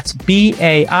 That's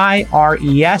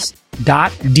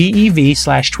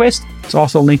BAIRES.dev/twist. It's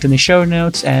also linked in the show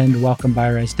notes. And welcome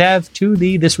BuyRaise Dev to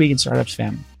the This Week in Startups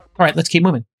family. All right, let's keep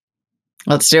moving.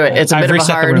 Let's do it. It's a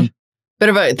bit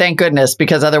of a thank goodness,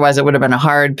 because otherwise it would have been a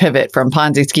hard pivot from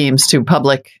Ponzi schemes to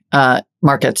public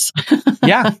markets.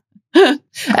 Yeah. And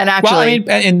actually,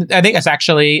 and I think that's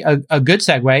actually a good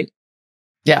segue.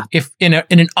 Yeah. If in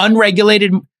an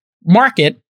unregulated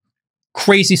market,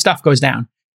 crazy stuff goes down.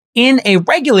 In a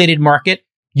regulated market,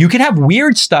 you can have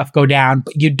weird stuff go down,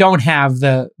 but you don't have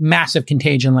the massive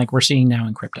contagion like we're seeing now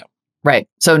in crypto. Right.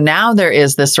 So now there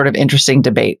is this sort of interesting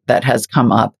debate that has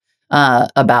come up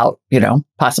about,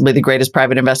 possibly the greatest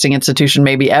private investing institution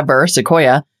maybe ever,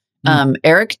 Sequoia.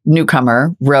 Eric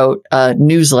Newcomer wrote a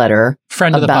newsletter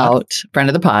friend of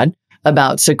the pod,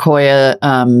 about Sequoia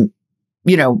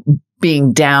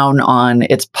being down on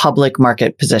its public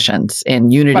market positions in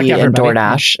Unity and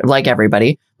DoorDash, like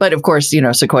everybody. But of course,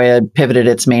 Sequoia pivoted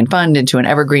its main fund into an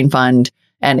evergreen fund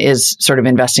and is sort of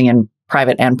investing in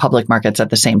private and public markets at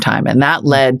the same time. And that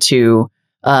led to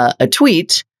a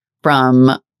tweet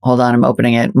from, hold on, I'm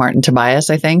opening it, Martin Tobias,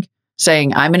 I think,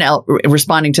 saying,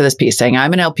 responding to this piece, saying,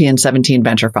 I'm an LP in 17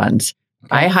 venture funds.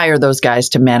 Okay. I hire those guys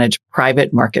to manage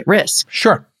private market risk.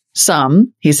 Sure.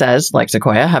 Some, he says, like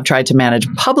Sequoia, have tried to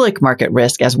manage public market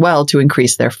risk as well to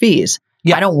increase their fees.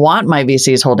 Yeah. I don't want my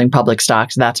VCs holding public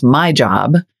stocks. That's my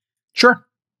job. Sure.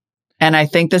 And I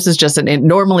think this is just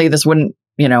normally this wouldn't,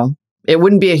 it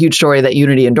wouldn't be a huge story that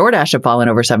Unity and DoorDash have fallen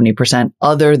over 70%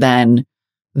 other than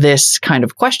this kind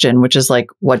of question, which is like,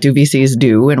 what do VCs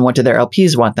do and what do their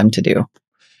LPs want them to do?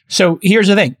 So here's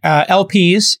the thing.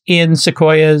 LPs in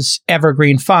Sequoia's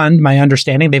Evergreen Fund, my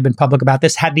understanding, they've been public about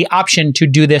this, had the option to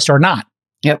do this or not.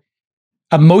 Yep.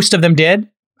 Most of them did.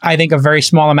 I think a very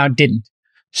small amount didn't.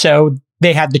 So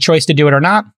they had the choice to do it or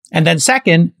not. And then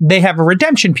second, they have a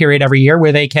redemption period every year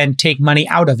where they can take money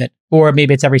out of it, or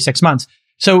maybe it's every 6 months.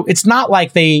 So it's not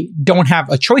like they don't have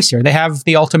a choice here. They have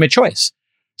the ultimate choice.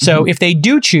 So if they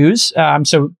do choose,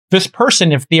 so this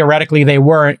person, if theoretically they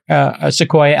were a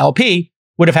Sequoia LP,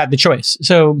 would have had the choice.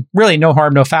 So really no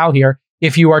harm, no foul here.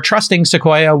 If you are trusting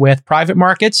Sequoia with private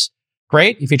markets,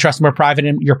 great. If you trust them with private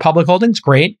in your public holdings,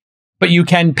 great. But you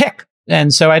can pick.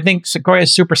 And so I think Sequoia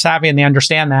is super savvy and they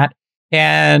understand that.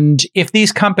 And if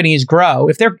these companies grow,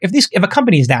 if a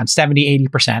company is down 70,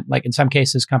 80%, like in some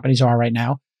cases companies are right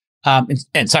now,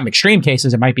 in some extreme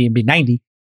cases, it might be 90.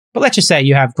 But let's just say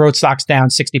you have growth stocks down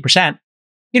 60%.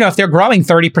 If they're growing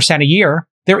 30% a year,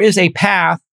 there is a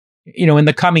path, in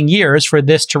the coming years for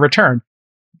this to return.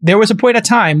 There was a point of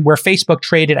time where Facebook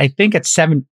traded, I think, at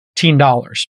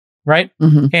 $17, right?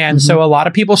 So a lot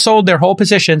of people sold their whole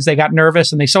positions. They got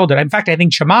nervous and they sold it. In fact, I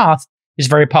think Chamath is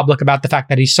very public about the fact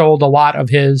that he sold a lot of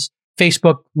his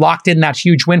Facebook, locked in that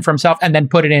huge win for himself, and then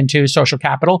put it into Social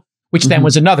Capital, which then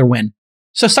was another win.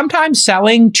 So sometimes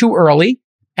selling too early,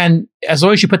 and as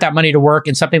long as you put that money to work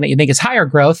in something that you think is higher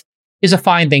growth, is a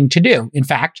fine thing to do. In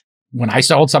fact, when I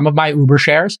sold some of my Uber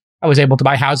shares, I was able to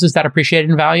buy houses that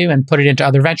appreciated in value and put it into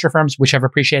other venture firms, which have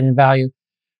appreciated in value.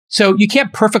 So you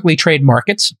can't perfectly trade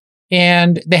markets,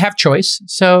 and they have choice.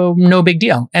 So no big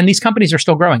deal. And these companies are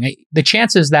still growing. The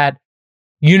chances that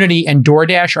Unity and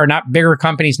DoorDash are not bigger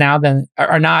companies now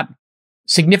are not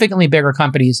significantly bigger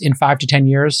companies in 5 to 10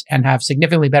 years and have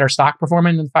significantly better stock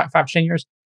performance in 5 to 10 years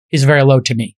is very low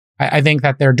to me. I think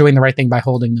that they're doing the right thing by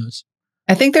holding those.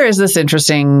 I think there is this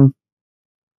interesting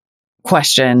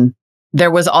question. There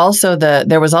was also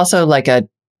like a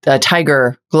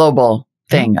Tiger Global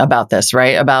thing about this,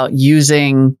 right? About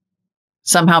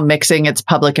somehow mixing its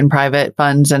public and private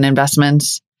funds and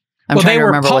investments. They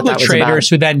were public traders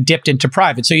who then dipped into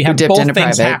private. So you have both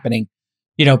things happening.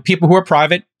 People who are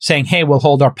private saying, hey, we'll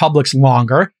hold our publics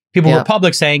longer. People who are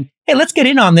public saying, hey, let's get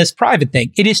in on this private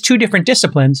thing. It is two different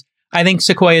disciplines. I think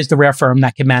Sequoia is the rare firm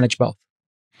that can manage both.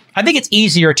 I think it's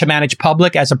easier to manage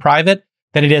public as a private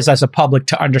than it is as a public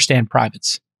to understand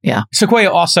privates. Yeah.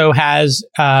 Sequoia also has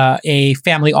a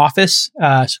family office,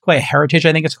 Sequoia Heritage,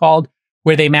 I think it's called,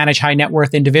 where they manage high net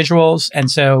worth individuals. And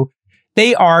so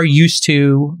they are used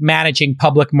to managing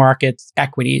public market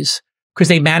equities because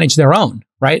they manage their own,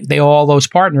 right? All those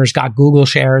partners got Google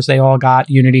shares. They all got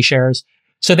Unity shares.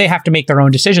 So they have to make their own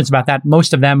decisions about that.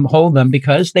 Most of them hold them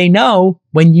because they know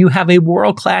when you have a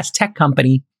world-class tech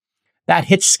company that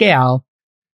hits scale,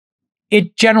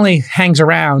 it generally hangs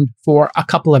around for a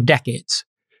couple of decades.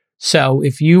 So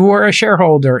if you were a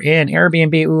shareholder in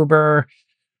Airbnb, Uber,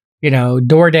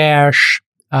 DoorDash,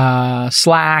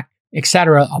 Slack,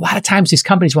 etc., a lot of times these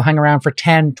companies will hang around for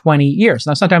 10, 20 years.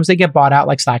 Now, sometimes they get bought out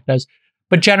like Slack does,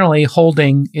 but generally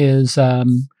holding is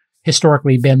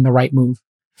historically been the right move.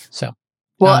 So,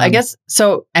 well, I guess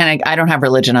so. And I don't have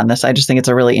religion on this. I just think it's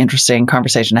a really interesting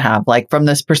conversation to have. Like from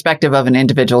this perspective of an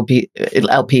individual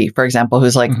LP, for example,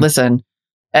 who's like, listen,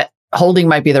 holding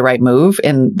might be the right move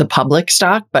in the public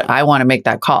stock, but I want to make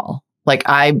that call. Like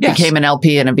I became an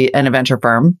LP in a venture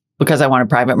firm because I want a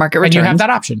private market return. And you have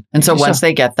that option. And so once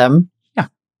they get them,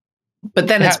 but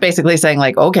then it's basically saying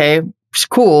like, okay,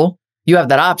 cool, you have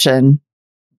that option.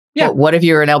 Yeah. But what if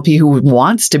you're an LP who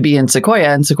wants to be in Sequoia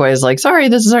and Sequoia's like, sorry,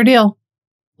 this is our deal.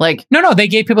 Like, no, they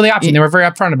gave people the option. They were very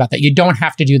upfront about that. You don't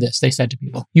have to do this, they said to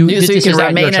people. So you can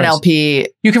remain an LP.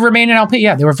 You can remain an LP.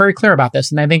 Yeah, they were very clear about this.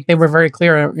 And I think they were very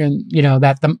clear in,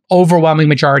 that the overwhelming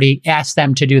majority asked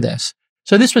them to do this.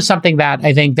 So this was something that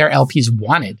I think their LPs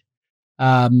wanted,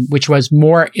 which was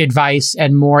more advice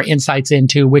and more insights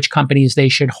into which companies they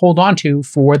should hold on to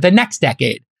for the next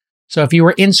decade. So if you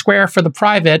were in Square for the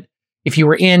private, if you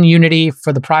were in Unity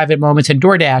for the private moments and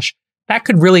DoorDash, that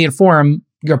could really inform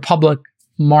your public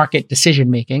market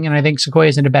decision making. And I think Sequoia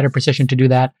is in a better position to do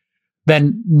that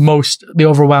than the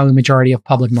overwhelming majority of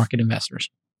public market investors.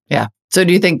 Yeah. So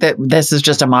do you think that this is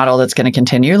just a model that's going to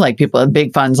continue? Like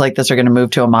big funds like this are going to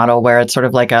move to a model where it's sort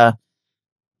of like a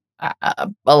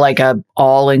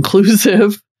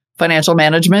all-inclusive financial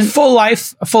management? Full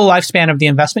lifespan of the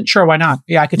investment. Sure, why not?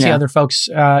 Yeah, I could see other folks.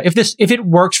 If it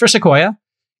works for Sequoia,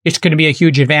 it's going to be a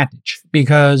huge advantage,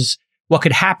 because what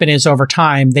could happen is over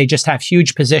time, they just have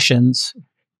huge positions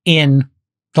in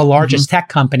the largest tech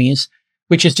companies,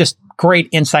 which is just great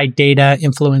insight, data,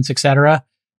 influence, et cetera.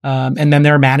 And then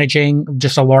they're managing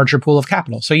just a larger pool of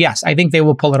capital. So yes, I think they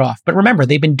will pull it off. But remember,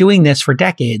 they've been doing this for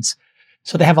decades.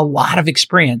 So they have a lot of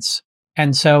experience.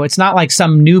 And so it's not like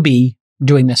some newbie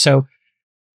doing this. So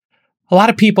a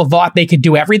lot of people thought they could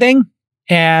do everything,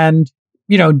 and,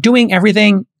 doing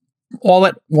everything all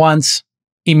at once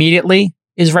immediately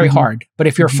is very hard. But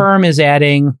if your firm is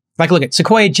adding, look at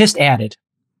Sequoia just added.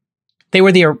 They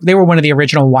were one of the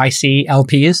original YC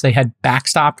LPs. They had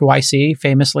backstopped YC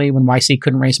famously when YC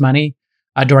couldn't raise money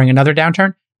during another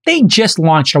downturn. They just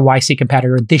launched a YC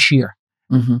competitor this year.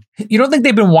 You don't think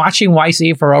they've been watching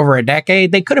YC for over a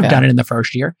decade? They could have done it in the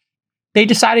first year. They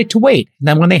decided to wait. And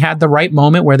then when they had the right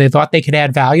moment where they thought they could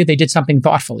add value, they did something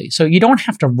thoughtfully. So you don't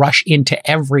have to rush into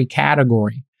every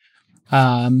category.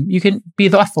 You can be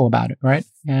thoughtful about it, right?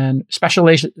 And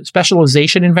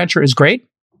specialization in venture is great.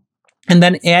 And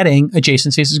then adding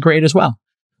adjacencies is great as well.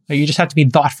 You just have to be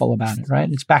thoughtful about it, right?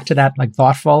 It's back to that,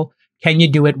 thoughtful. Can you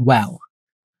do it well?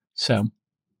 So,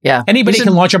 yeah, anybody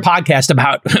can launch a podcast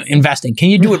about investing. Can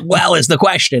you do it well is the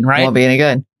question, right? Won't be any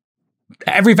good.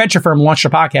 Every venture firm launched a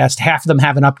podcast. Half of them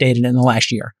haven't updated it in the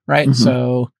last year, right?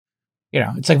 So,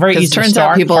 it's very easy to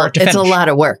start. It's a lot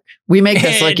of work. We make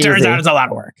this look easy. It turns out it's a lot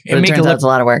of work. It turns out it's a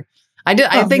lot of work.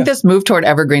 I think this move toward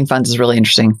evergreen funds is really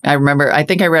interesting. I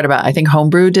think I read about,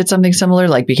 Homebrew did something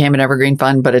similar, became an evergreen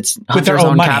fund, but it's with their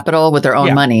own capital, with their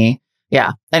own money.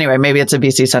 Yeah. Anyway, maybe it's a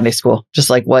VC Sunday school, just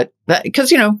like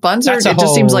because, funds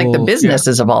just seems like the business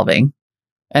is evolving,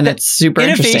 and it's super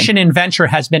innovation in venture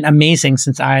has been amazing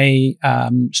since I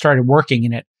started working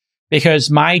in it, because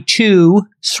my two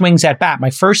swings at bat, my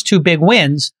first two big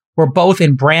wins were both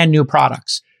in brand new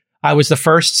products. I was the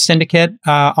first syndicate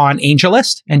on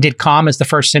AngelList and did Calm as the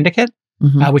first syndicate,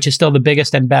 which is still the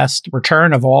biggest and best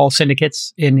return of all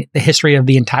syndicates in the history of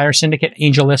the entire syndicate,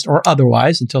 AngelList or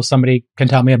otherwise, until somebody can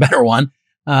tell me a better one.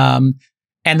 And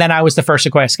then I was the first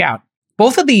Sequoia Scout.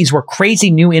 Both of these were crazy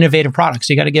new innovative products.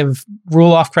 You got to give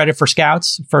Roelof credit for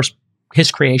Scouts, first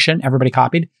his creation, everybody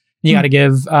copied. You got to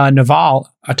give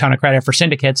Naval a ton of credit for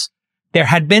syndicates. There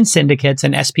had been syndicates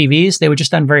and SPVs. They were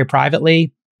just done very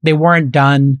privately. They weren't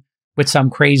done with some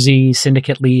crazy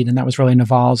syndicate lead. And that was really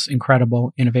Naval's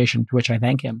incredible innovation, to which I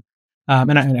thank him.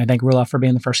 And I thank Roelof for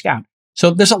being the first Scout.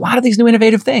 So there's a lot of these new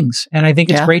innovative things. And I think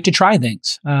it's great to try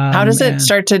things. How does it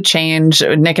start to change?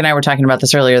 Nick and I were talking about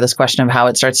this earlier, this question of how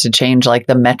it starts to change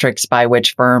the metrics by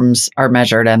which firms are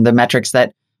measured and the metrics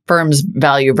that firms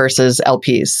value versus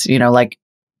LPs.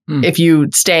 If you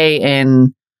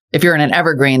if you're in an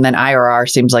evergreen, then IRR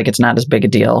seems like it's not as big a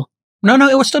deal. No,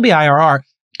 it will still be IRR.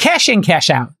 Cash in, cash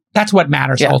out. That's what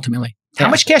matters ultimately. How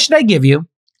much cash did I give you?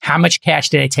 How much cash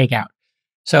did I take out?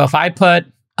 So if I put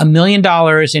 $1 million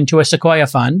into a Sequoia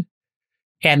fund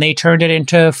and they turned it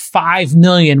into $5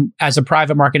 million as a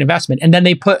private market investment, and then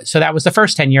so that was the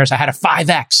first 10 years, I had a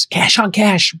 5x cash on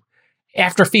cash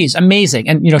after fees. Amazing.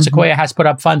 And, Sequoia has put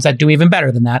up funds that do even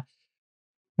better than that.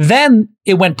 Then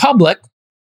it went public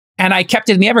and I kept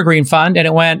it in the evergreen fund, and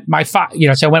it went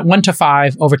so it went 1 to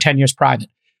 5 over 10 years private.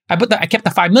 I kept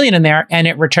the 5 million in there, and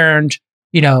it returned,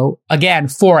 again,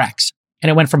 4x, and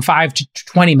it went from 5 to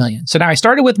 20 million. So now I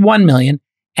started with 1 million,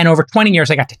 and over 20 years,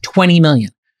 I got to 20 million.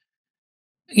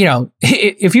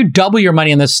 If you double your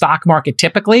money in the stock market,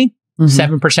 typically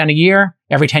 7% a year,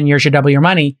 every 10 years, you double your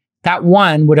money. That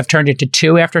 1 would have turned into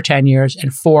 2 after 10 years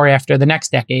and 4 after the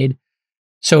next decade.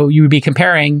 So you would be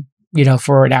comparing,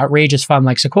 for an outrageous fund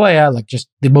like Sequoia, like just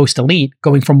the most elite,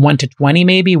 going from 1 to 20,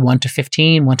 maybe 1 to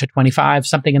 15, 1 to 25,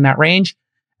 something in that range,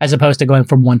 as opposed to going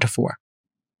from 1 to 4.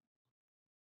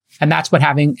 And that's what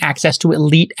having access to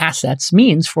elite assets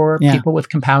means for people with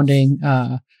compounding,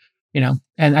 and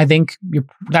I think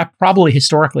that probably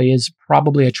historically is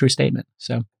probably a true statement.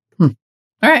 So, all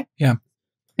right. Yeah.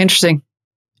 Interesting.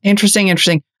 And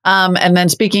then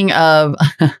speaking of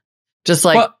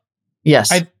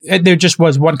yes. There just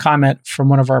was one comment from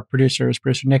one of our producers.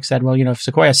 Producer Nick said, well, if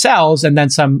Sequoia sells and then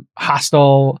some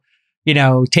hostile,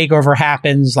 takeover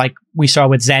happens, like we saw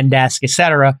with Zendesk, et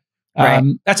cetera,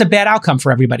 That's a bad outcome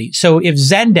for everybody. So if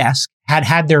Zendesk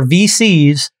had their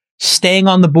VCs staying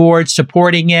on the board,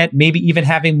 supporting it, maybe even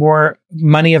having more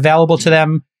money available to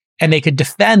them, and they could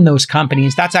defend those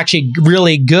companies, that's actually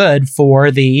really good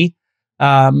for the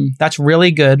founders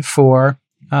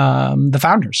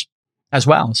as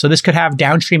well. So this could have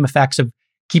downstream effects of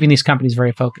keeping these companies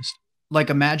very focused. Like,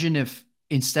 imagine if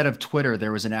instead of Twitter,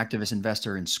 there was an activist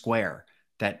investor in Square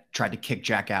that tried to kick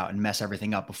Jack out and mess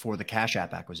everything up before the Cash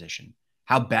App acquisition.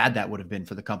 How bad that would have been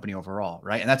for the company overall,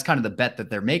 right? And that's kind of the bet that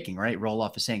they're making, right?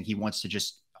 Roloff is saying he wants to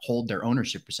just hold their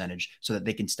ownership percentage so that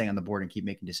they can stay on the board and keep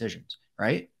making decisions,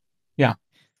 right? Yeah.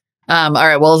 All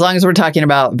right. Well, as long as we're talking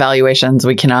about valuations,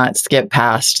 we cannot skip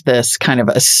past this kind of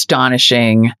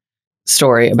astonishing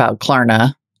story about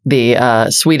Klarna, the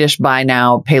Swedish buy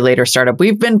now, pay later startup.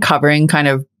 We've been covering kind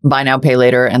of buy now, pay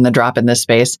later and the drop in this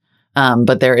space.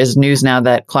 But there is news now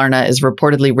that Klarna is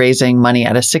reportedly raising money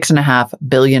at a $6.5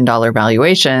 billion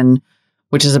valuation,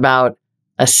 which is about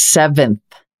a seventh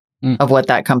of what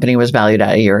that company was valued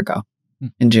at a year ago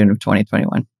in June of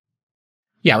 2021.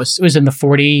 Yeah, it was in the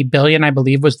 40 billion, I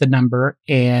believe, was the number.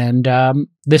 And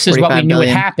this is what we knew would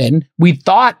happen. We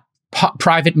thought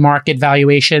private market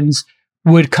valuations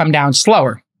would come down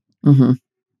slower. Mm-hmm.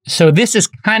 So this is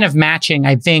kind of matching,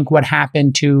 I think, what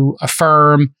happened to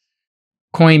Affirm,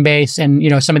 Coinbase,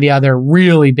 and some of the other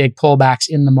really big pullbacks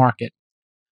in the market.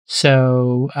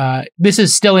 So this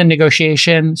is still in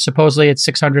negotiation. Supposedly it's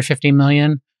 650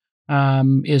 million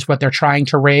is what they're trying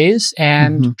to raise.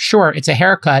 And sure, it's a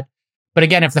haircut. But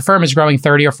again, if the firm is growing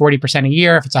 30 or 40% a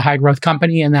year, if it's a high growth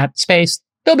company in that space,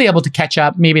 they'll be able to catch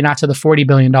up, maybe not to the $40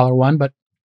 billion one, but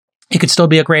it could still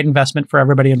be a great investment for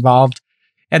everybody involved.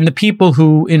 And the people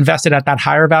who invested at that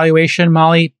higher valuation,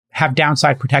 Molly, have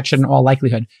downside protection in all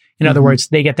likelihood. In other words,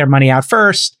 they get their money out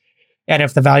first. And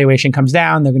if the valuation comes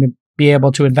down, they're going to be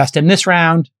able to invest in this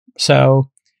round. So,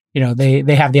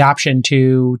 they have the option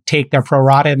to take their pro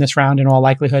rata in this round in all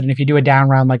likelihood. And if you do a down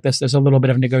round like this, there's a little bit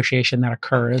of negotiation that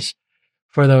occurs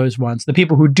for those ones. The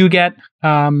people who do get,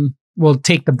 will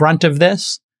take the brunt of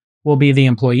this will be the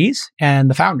employees and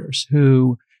the founders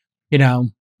who,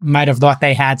 might have thought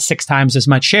they had 6 times as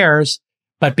much shares,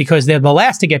 but because they're the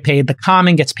last to get paid, the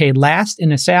common gets paid last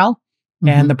in a sale.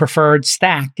 And the preferred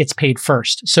stack gets paid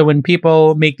first. So when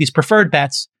people make these preferred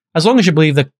bets, as long as you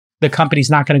believe that the company's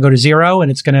not going to go to zero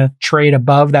and it's going to trade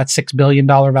above that $6 billion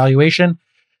valuation,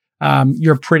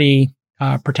 you're pretty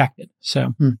protected.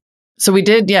 So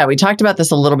we talked about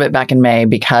this a little bit back in May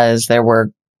because there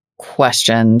were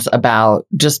questions about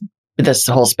just this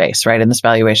whole space, right? In this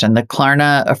valuation, the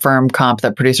Klarna Affirm comp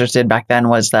that producers did back then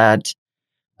was that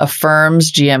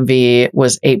Affirm's GMV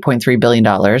was $8.3 billion,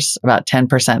 about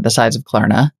 10% the size of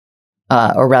Klarna,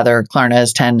 or rather Klarna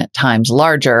is 10 times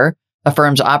larger.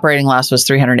 Affirm's operating loss was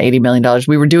 $380 million.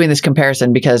 We were doing this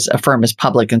comparison because Affirm is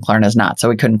public and Klarna is not, so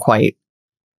we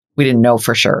didn't know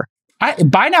for sure.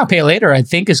 Buy now, pay later, I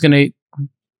think is going to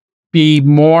be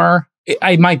more,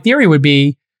 my theory would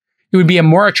be, it would be a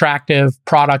more attractive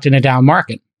product in a down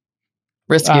market.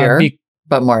 Riskier,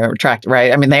 but more attractive,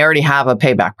 right? I mean, they already have a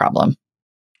payback problem.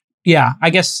 Yeah, I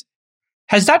guess,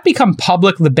 has that become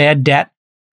public, the bad debt?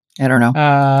 I don't know.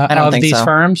 I don't think these so.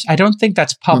 firms? I don't think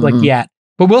that's public yet,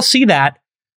 but we'll see that.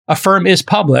 Affirm is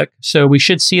public, so we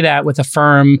should see that with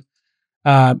Affirm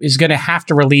is going to have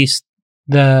to release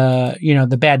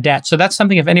the bad debt. So that's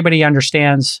something, if anybody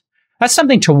understands, that's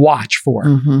something to watch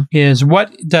for, is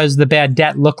what does the bad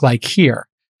debt look like here?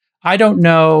 I don't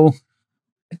know.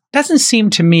 It doesn't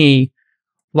seem to me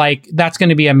like that's going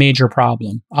to be a major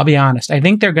problem. I'll be honest. I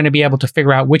think they're going to be able to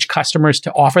figure out which customers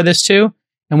to offer this to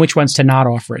and which ones to not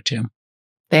offer it to.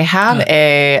 They have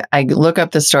I look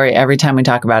up this story every time we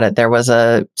talk about it. There was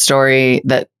a story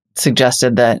that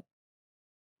suggested that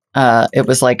it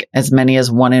was like as many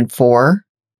as 1 in 4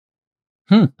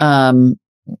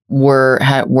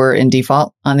 were in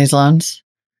default on these loans.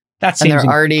 That seems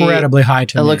incredibly high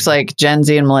to me. It looks like Gen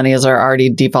Z and millennials are already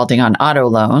defaulting on auto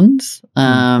loans.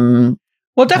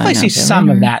 We'll definitely see some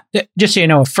of that. Just so you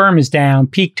know, Affirm is down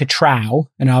peak to trough,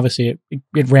 and obviously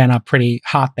it ran up pretty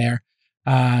hot there,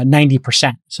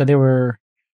 90%. So they were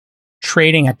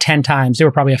trading at 10 times. They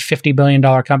were probably a $50 billion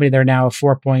company. They're now a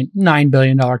 $4.9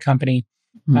 billion company.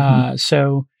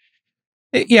 So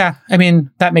yeah, I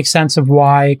mean, that makes sense of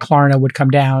why Klarna would come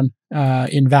down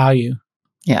in value.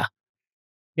 Yeah.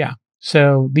 Yeah.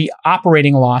 So the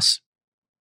operating loss,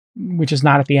 which is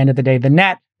not at the end of the day the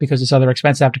net, because this other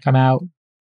expenses have to come out.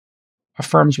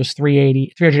 Affirm's was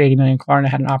 380 million. Klarna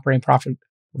had an operating profit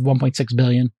of 1.6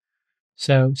 billion.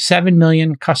 So 7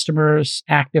 million customers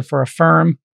active for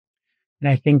Affirm. And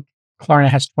I think Klarna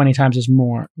has 20 times as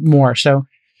more. So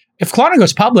if Klarna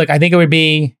goes public, I think it would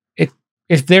be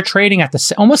if they're trading at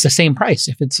almost the same price.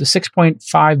 If it's a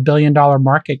 $6.5 billion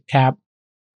market cap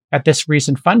at this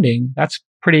recent funding, that's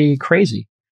pretty crazy.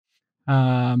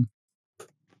 Klarna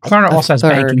also has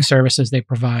banking services they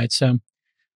provide. So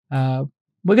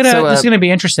this is gonna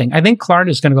be interesting. I think Klarna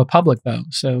is gonna go public though,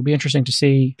 so it'll be interesting to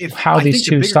see how these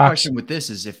two stocks. The question with this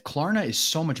is if Klarna is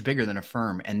so much bigger than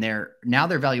Affirm and their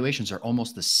valuations are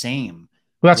almost the same.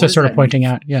 Well, that's what I'm sort of pointing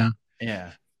out. Yeah.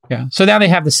 Yeah. Yeah. So now they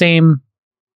have the same.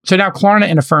 So now Klarna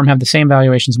and Affirm have the same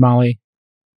valuations, Molly,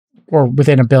 or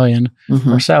within $1 billion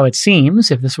or so, it seems,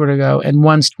 if this were to go. And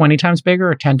one's 20 times bigger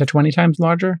or 10 to 20 times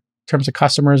larger in terms of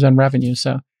customers and revenue.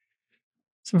 So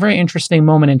it's a very interesting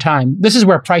moment in time. This is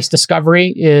where price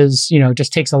discovery is,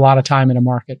 just takes a lot of time in a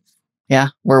market. Yeah,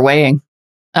 we're weighing.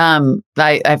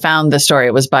 I found the story.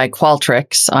 It was by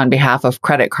Qualtrics on behalf of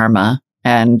Credit Karma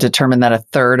and determined that a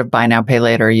third of buy now, pay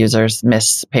later users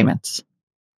miss payments.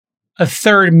 A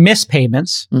third miss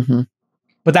payments,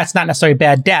 but that's not necessarily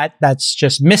bad debt. That's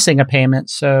just missing a payment.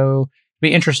 So it'll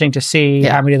be interesting to see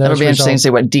how many of those. It'll be interesting to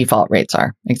see what default rates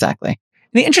are. Exactly.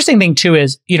 The interesting thing too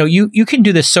is, you can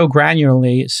do this so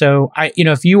granularly. So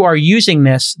if you are using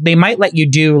this, they might let you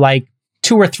do like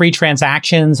 2 or 3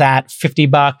 transactions at $50,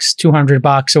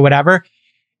 $200 or whatever.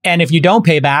 And if you don't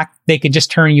pay back, they could just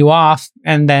turn you off.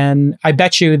 And then I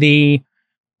bet you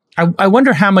I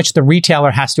wonder how much the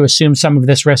retailer has to assume some of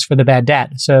this risk for the bad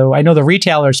debt. So I know the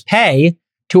retailers pay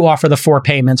to offer the 4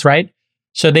 payments, right?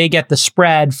 So they get the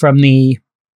spread from the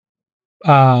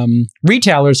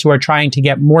retailers who are trying to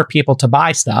get more people to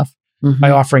buy stuff by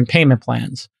offering payment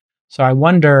plans. So I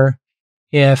wonder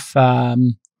if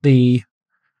the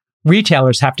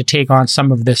retailers have to take on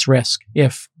some of this risk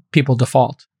if people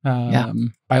default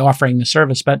by offering the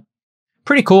service. But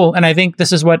pretty cool. And I think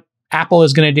this is what Apple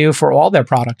is going to do for all their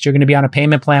products. You're going to be on a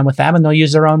payment plan with them and they'll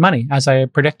use their own money. As I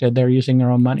predicted, they're using their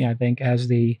own money, I think, as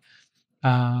the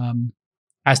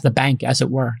bank, as it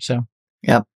were. So,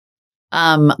 yep.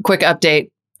 Quick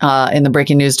update in the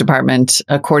breaking news department.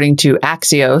 According to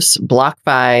Axios,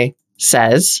 BlockFi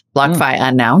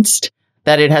announced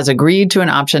that it has agreed to an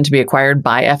option to be acquired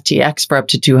by FTX for up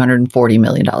to $240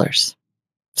 million.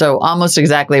 So almost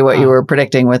exactly what you were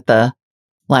predicting with the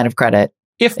line of credit.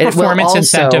 If performance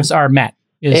incentives are met.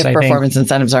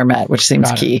 Incentives are met, which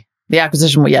seems key. The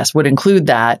acquisition, would include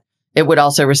that. It would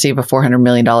also receive a $400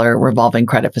 million revolving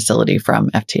credit facility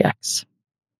from FTX.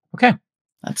 Okay.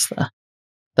 That's the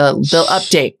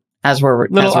update as we're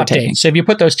update. Taking. So if you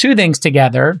put those two things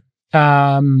together, it's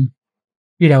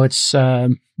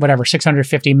 $640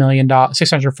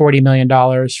 million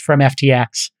from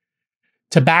FTX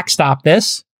to backstop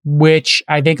this, which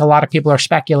I think a lot of people are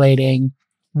speculating.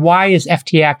 Why does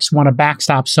FTX want to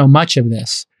backstop so much of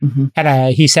this?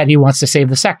 And he said he wants to save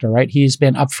the sector, right? He's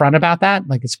been upfront about that.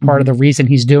 Like it's part of the reason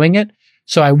he's doing it.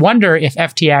 So I wonder if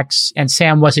FTX and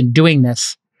Sam wasn't doing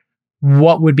this,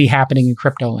 what would be happening in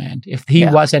crypto land if he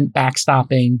wasn't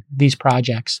backstopping these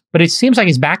projects? But it seems like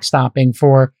he's backstopping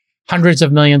for hundreds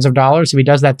of millions of dollars. If he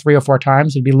does that 3 or 4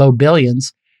 times, it'd be low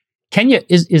billions.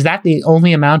 Is that the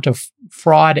only amount of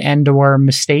fraud and or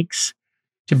mistakes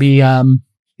to be generous?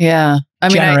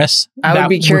 I would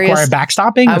be curious. Require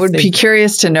backstopping. I would be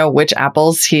curious to know which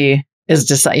apples he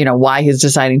is why he's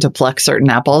deciding to pluck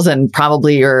certain apples, and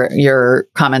probably your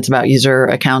comments about user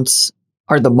accounts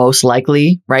are the most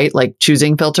likely, right? Like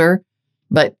choosing filter.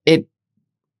 But it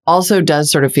also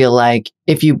does sort of feel like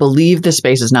if you believe the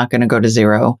space is not going to go to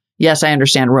zero, yes, I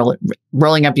understand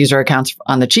rolling up user accounts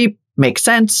on the cheap makes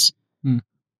sense.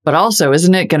 But also,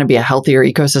 isn't it going to be a healthier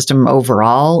ecosystem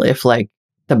overall if like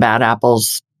the bad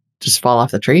apples just fall off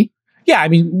the tree? Yeah. I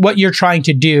mean, what you're trying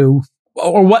to do,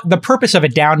 or what the purpose of a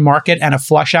down market and a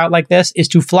flush out like this is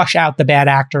to flush out the bad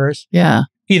actors. Yeah.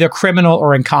 Either criminal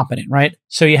or incompetent, right?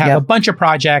 So you have a bunch of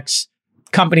projects,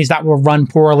 companies that were run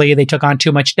poorly, they took on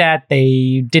too much debt,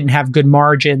 they didn't have good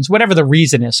margins, whatever the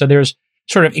reason is. So there's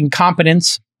sort of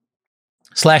incompetence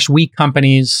 / weak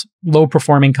companies, low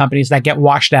performing companies that get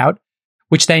washed out,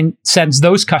 which then sends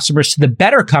those customers to the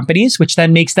better companies, which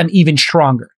then makes them even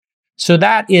stronger. So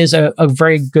that is a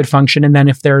very good function. And then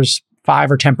if there's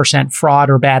 5 or 10% fraud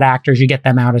or bad actors, you get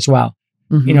them out as well.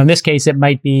 In this case, it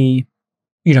might be,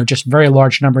 just very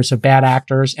large numbers of bad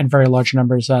actors and very large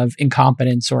numbers of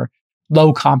incompetence or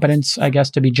low competence, I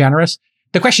guess, to be generous.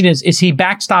 The question is he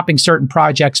backstopping certain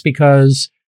projects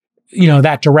because,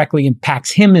 that directly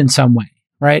impacts him in some way,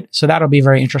 right? So that'll be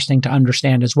very interesting to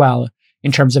understand as well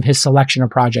in terms of his selection of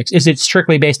projects. Is it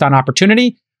strictly based on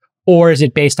opportunity, or is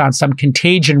it based on some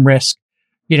contagion risk,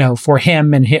 for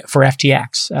him and for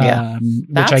FTX?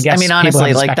 Which I guess honestly, people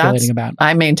have been speculating about.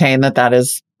 I maintain that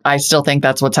is I still think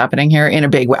that's what's happening here in a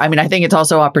big way. I mean, I think it's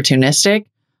also opportunistic,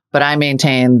 but I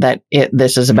maintain that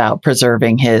this is about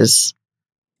preserving his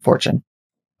fortune,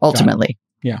 ultimately.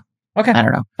 Yeah. Okay. I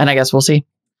don't know. And I guess we'll see.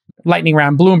 Lightning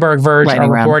round. Bloomberg, Verge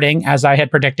are reporting, as I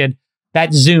had predicted,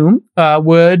 that Zoom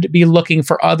would be looking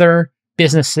for other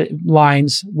business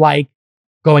lines like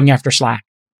going after Slack.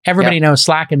 Everybody knows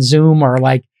Slack and Zoom are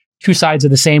like two sides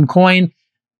of the same coin.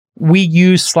 We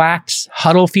use Slack's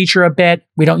Huddle feature a bit.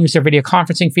 We don't use their video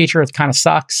conferencing feature. It kind of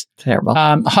sucks. Terrible.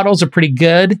 Huddles are pretty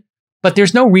good, but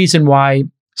there's no reason why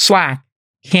Slack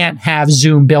can't have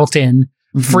Zoom built in,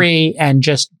 free and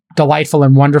just delightful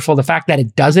and wonderful. The fact that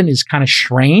it doesn't is kind of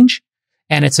strange,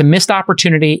 and it's a missed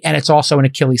opportunity, and it's also an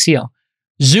Achilles heel.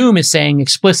 Zoom is saying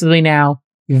explicitly now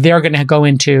they're going to go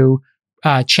into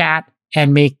chat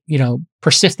and make,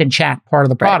 persistent chat part of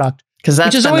the product. Because that's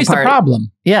which is always the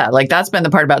problem. Yeah, like that's been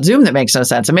the part about Zoom that makes no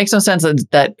sense. It makes no sense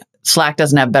that Slack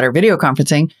doesn't have better video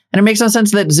conferencing, and it makes no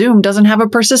sense that Zoom doesn't have a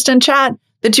persistent chat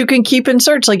that you can keep in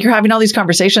search. Like you're having all these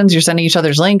conversations, you're sending each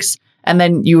other's links, and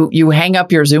then you hang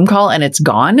up your Zoom call and it's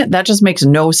gone. That just makes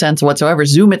no sense whatsoever.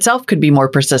 Zoom itself could be more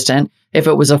persistent if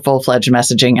it was a full-fledged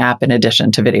messaging app in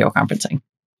addition to video conferencing.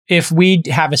 If we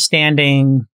have a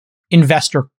standing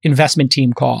investment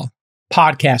team call,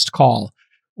 podcast call,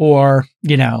 or,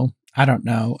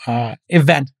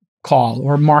 event call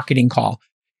or marketing call.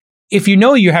 If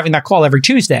you're having that call every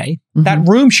Tuesday, that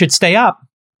room should stay up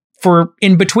for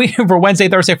in between for Wednesday,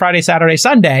 Thursday, Friday, Saturday,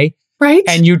 Sunday. Right.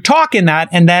 And you talk in that.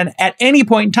 And then at any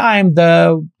point in time,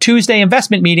 the Tuesday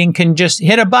investment meeting can just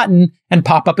hit a button and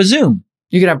pop up a Zoom.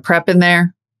 You could have prep in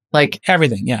there. Like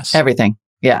everything. Yes. Everything.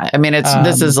 Yeah. I mean,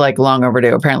 this is like long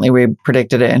overdue. Apparently we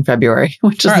predicted it in February,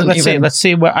 which is let's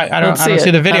see what I don't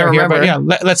see the video here, but yeah,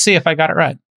 let's see if I got it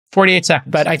right. 48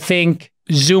 seconds. But I think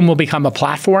Zoom will become a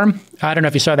platform. I don't know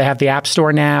if you saw they have the App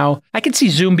Store now. I can see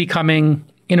Zoom becoming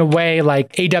in a way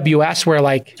like AWS, where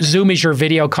like Zoom is your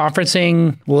video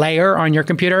conferencing layer on your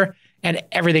computer. And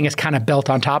everything is kind of built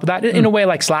on top of that in a way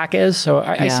like Slack is. So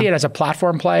I see it as a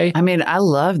platform play. I mean, I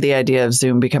love the idea of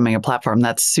Zoom becoming a platform.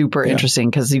 That's super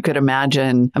interesting because you could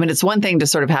imagine, it's one thing to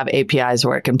sort of have APIs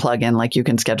where it can plug in, like you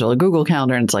can schedule a Google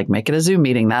Calendar and it's like, make it a Zoom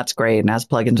meeting. That's great. And has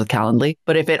plugins with Calendly.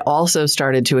 But if it also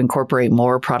started to incorporate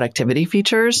more productivity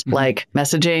features, like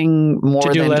messaging more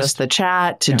to-do than list. Just the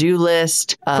chat, to-do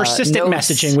list. Persistent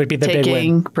messaging would be the big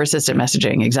win. Persistent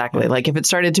messaging, exactly. Like if it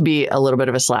started to be a little bit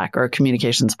of a Slack or a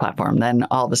communications platform, then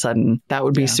all of a sudden that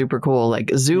would be super cool.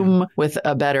 Like Zoom with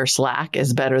a better Slack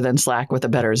is better than Slack with a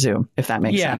better Zoom, if that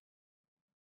makes sense.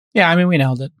 Yeah, we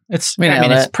nailed it. It's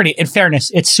pretty, in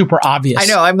fairness, it's super obvious. I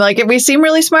know. I'm like, we seem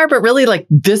really smart, but really like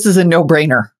this is a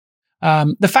no-brainer.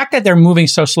 The fact that they're moving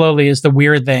so slowly is the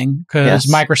weird thing because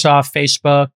Microsoft,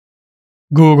 Facebook,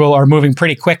 Google are moving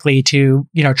pretty quickly to,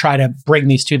 try to bring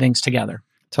these two things together.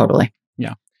 Totally.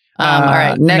 Yeah. All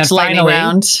right. Next lightning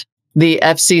round. The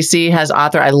FCC has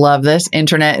authorized, I love this,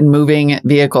 Internet and Moving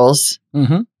Vehicles,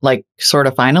 like sort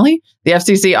of finally. The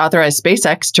FCC authorized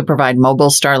SpaceX to provide mobile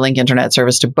Starlink internet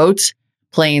service to boats,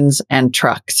 planes, and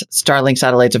trucks. Starlink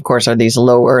satellites, of course, are these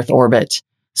low Earth orbit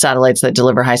satellites that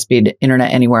deliver high-speed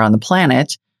internet anywhere on the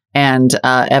planet. And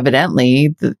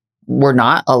evidently, we're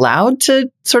not allowed to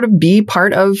sort of be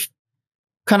part of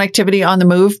connectivity on the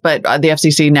move, but the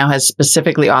FCC now has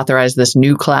specifically authorized this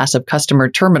new class of customer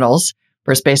terminals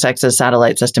for SpaceX's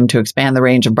satellite system to expand the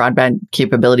range of broadband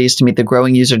capabilities to meet the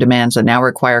growing user demands that now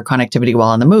require connectivity while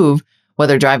on the move,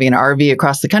 whether driving an RV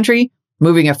across the country,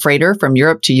 moving a freighter from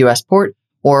Europe to U.S. port,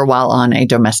 or while on a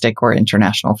domestic or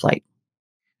international flight.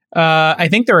 I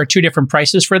think there are two different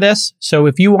prices for this. So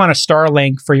if you want a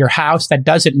Starlink for your house that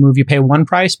doesn't move, you pay one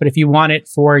price. But if you want it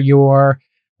for your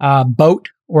boat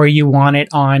or you want it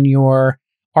on your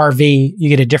RV, you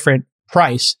get a different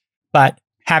price. But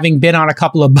having been on a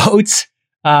couple of boats,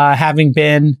 having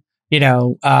been,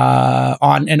 on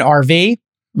an RV,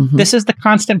 this is the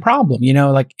constant problem.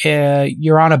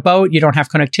 You're on a boat, you don't have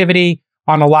connectivity.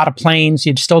 On a lot of planes,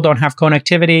 you still don't have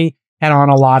connectivity. And on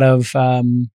a lot of,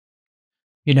 RVs,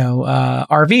 you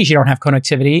don't have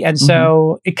connectivity. And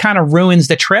so it kind of ruins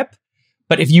the trip.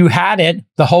 But if you had it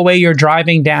the whole way you're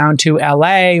driving down to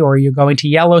LA or you're going to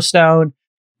Yellowstone,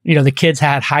 the kids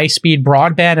had high-speed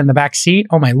broadband in the back seat.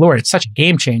 Oh my Lord, it's such a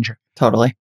game changer.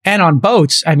 Totally. And on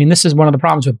boats, this is one of the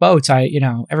problems with boats.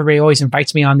 Everybody always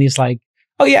invites me on these like,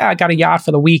 oh yeah, I got a yacht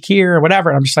for the week here or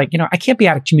whatever. And I'm just like, I can't be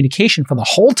out of communication for the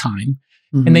whole time.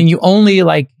 And then you only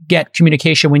like get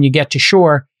communication when you get to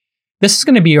shore. This is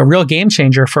going to be a real game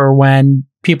changer for when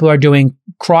people are doing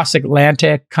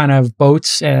cross-Atlantic kind of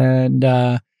boats and,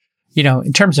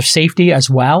 in terms of safety as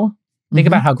well. Think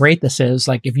about how great this is.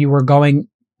 Like if you were going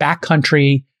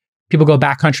backcountry people go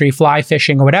backcountry, fly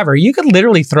fishing or whatever, you could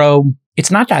literally it's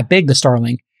not that big, the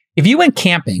Starlink. If you went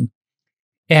camping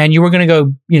and you were going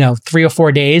to go, 3 or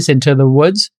 4 days into the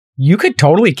woods, you could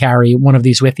totally carry one of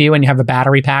these with you, and you have a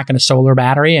battery pack and a solar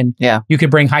battery, and you could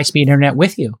bring high-speed internet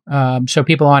with you. So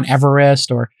people on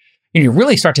Everest, or you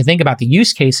really start to think about the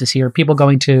use cases here, people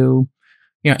going to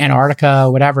Antarctica,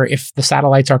 whatever, if the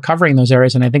satellites are covering those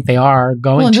areas, and I think they are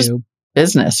going to.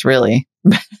 Business, really.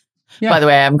 By the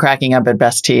way, I'm cracking up at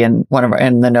Best Tea and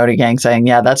in the Noti gang saying,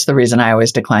 that's the reason I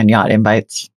always decline yacht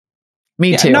invites.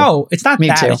 Me too. No, it's not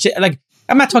that. It's just, like,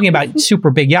 I'm not talking about super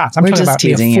big yachts. I'm talking about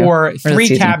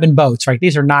 3 cabin boats, right?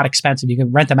 These are not expensive. You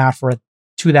can rent them out for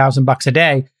 $2,000 a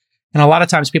day. And a lot of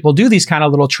times people do these kind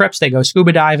of little trips. They go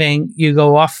scuba diving. You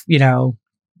go off,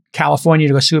 California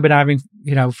to go scuba diving,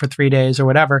 for 3 days or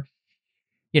whatever.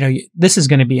 This is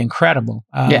going to be incredible.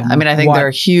 I mean, I think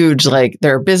they're huge, like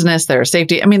their business, their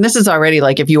safety. I mean, this is already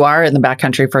like, if you are in the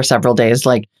backcountry for several days,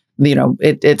 like,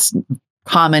 it's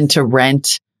common to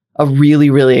rent a really,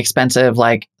 really expensive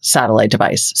like satellite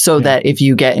device so that if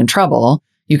you get in trouble,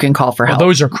 you can call for help.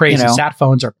 Those are crazy. Sat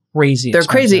phones are crazy. They're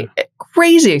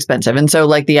crazy expensive. And so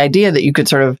like the idea that you could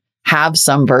sort of have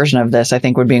some version of this, I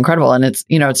think would be incredible. And it's,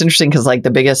 it's interesting because like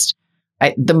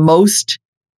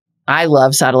I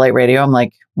love satellite radio. I'm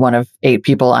like one of 8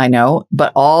 people I know,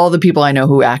 but all the people I know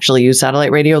who actually use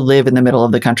satellite radio live in the middle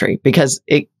of the country because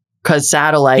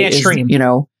satellite is,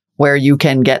 where you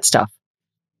can get stuff.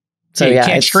 So you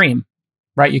can't stream,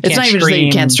 right? It's not even just that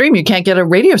you can't stream. You can't get a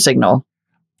radio signal.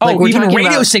 Even a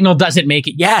radio signal doesn't make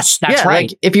it. Yes, that's right.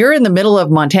 Like if you're in the middle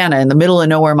of Montana, in the middle of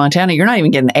nowhere, Montana, you're not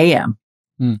even getting AM.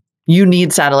 You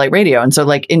need satellite radio. And so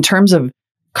like in terms of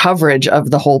coverage of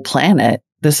the whole planet,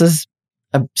 this is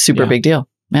a super big deal.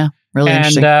 Yeah, really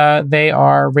interesting. And they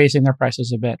are raising their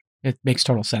prices a bit. It makes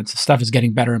total sense. The stuff is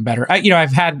getting better and better.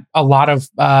 I've had a lot of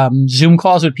Zoom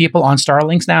calls with people on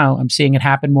Starlinks now. I'm seeing it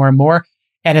happen more and more.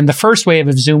 And in the first wave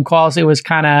of Zoom calls, it was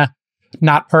kind of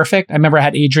not perfect. I remember I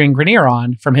had Adrian Grenier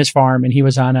on from his farm, and he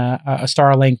was on a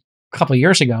Starlink a couple of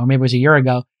years ago, maybe it was a year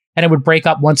ago, and it would break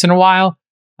up once in a while.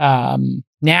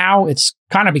 Now it's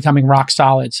kind of becoming rock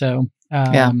solid. So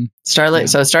Starlink.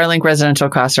 So Starlink residential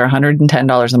costs are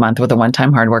 $110 a month with a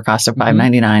one-time hardware cost of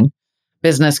 $599.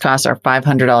 Business costs are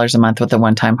 $500 a month with a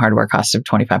one-time hardware cost of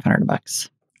 $2,500.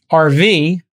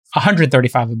 RV.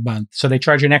 $135 a month. So they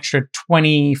charge an extra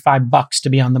 $25 to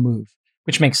be on the move,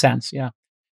 which makes sense. Yeah.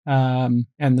 And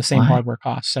the same hardware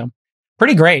cost. So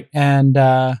pretty great. And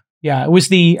it was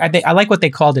I like what they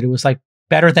called it. It was like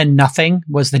Better Than Nothing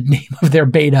was the name of their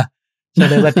beta. So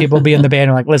they let people be in the beta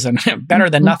and like, listen, better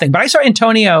than nothing. But I saw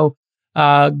Antonio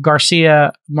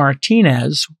Garcia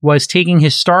Martinez was taking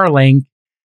his Starlink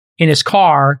in his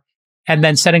car and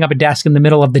then setting up a desk in the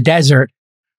middle of the desert.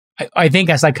 I think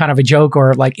as like kind of a joke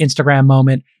or like Instagram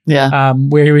moment,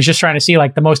 where he was just trying to see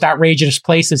like the most outrageous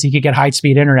places he could get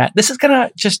high-speed internet. This is going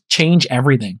to just change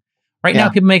everything. Right now,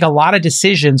 people make a lot of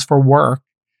decisions for work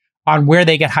on where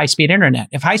they get high-speed internet.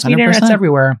 If high-speed 100%. Internet's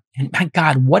everywhere, and my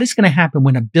God, what is going to happen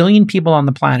when 1 billion people on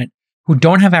the planet who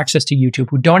don't have access to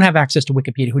YouTube, who don't have access to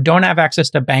Wikipedia, who don't have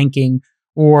access to banking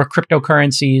or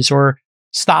cryptocurrencies or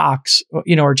stocks,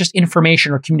 or just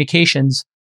information or communications,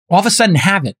 all of a sudden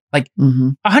have it. Like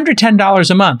 $110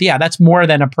 a month. Yeah, that's more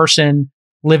than a person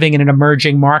living in an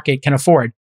emerging market can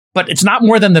afford. But it's not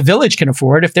more than the village can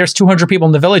afford. If there's 200 people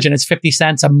in the village and it's 50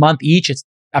 cents a month each, it's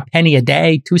a penny a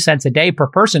day, 2 cents a day per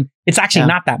person. It's actually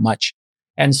not that much.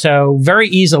 And so very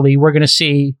easily, we're going to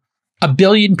see 1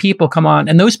 billion people come on.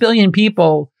 And those 1 billion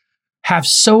people have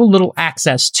so little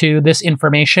access to this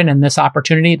information and this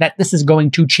opportunity that this is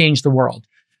going to change the world.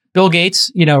 Bill Gates,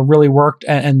 really worked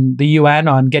and the UN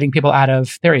on getting people out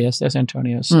of, there he is, there's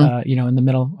Antonio's, in the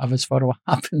middle of his photo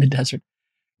op in the desert.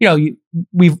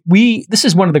 This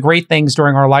is one of the great things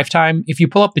during our lifetime. If you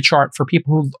pull up the chart for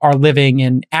people who are living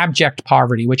in abject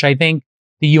poverty, which I think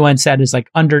the UN said is like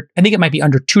I think it might be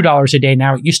under $2 a day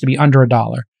now. It used to be under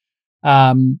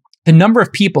 $1. The number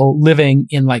of people living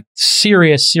in like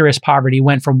serious poverty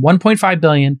went from 1.5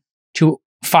 billion to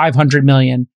 500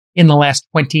 million in the last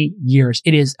 20 years.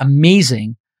 It is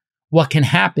amazing what can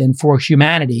happen for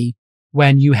humanity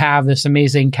when you have this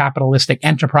amazing capitalistic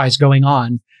enterprise going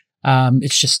on.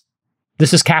 This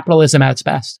is capitalism at its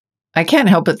best. I can't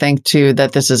help but think too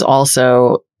that this is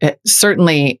also,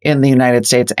 certainly in the United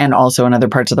States and also in other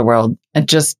parts of the world,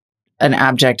 just an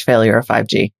abject failure of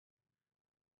 5G.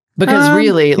 Because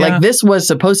really, like this was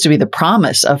supposed to be the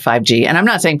promise of 5G. And I'm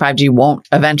not saying 5G won't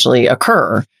eventually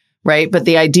occur, right? But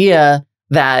the idea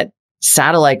that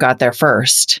satellite got there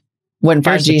first when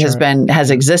 5G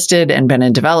has existed and been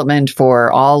in development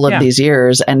for all of these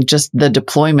years, and just the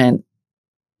deployment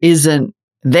isn't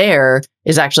there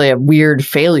is actually a weird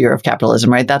failure of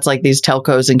capitalism, right? That's like these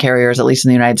telcos and carriers, at least in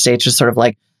the United States, just sort of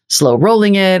like slow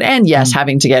rolling it. And yes,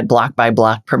 having to get block by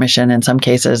block permission in some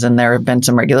cases. And there have been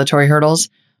some regulatory hurdles,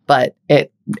 but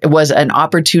it was an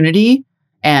opportunity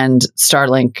and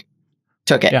Starlink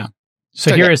took it. Yeah.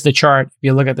 So here is the chart. If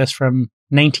you look at this from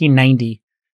 1990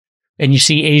 and you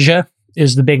see Asia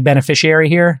is the big beneficiary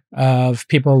here of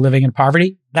people living in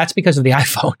poverty. That's because of the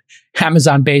iPhone,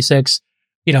 Amazon Basics,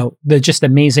 the just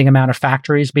amazing amount of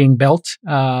factories being built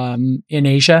in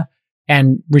Asia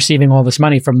and receiving all this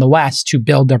money from the West to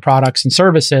build their products and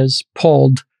services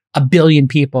pulled 1 billion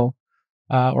people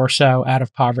or so out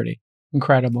of poverty.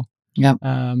 Incredible. Yep.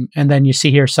 And then you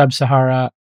see here Sub-Saharan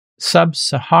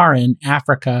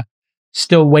Africa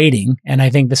still waiting. And I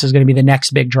think this is going to be the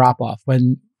next big drop off.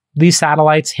 When these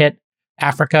satellites hit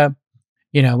Africa,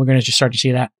 we're going to just start to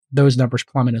see those numbers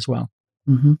plummet as well.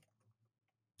 Mm-hmm.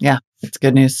 Yeah, it's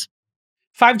good news.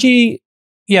 5G,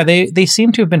 they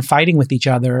seem to have been fighting with each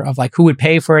other of like who would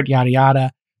pay for it, yada,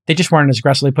 yada. They just weren't as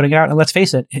aggressively putting it out. And let's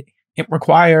face it, it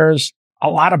requires a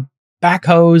lot of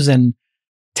backhoes and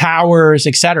towers,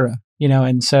 et cetera,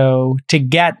 and so to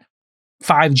get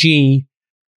 5G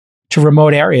to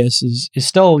remote areas is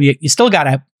still, you still got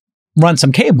to run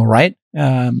some cable, right?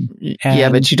 But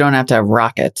you don't have to have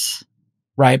rockets.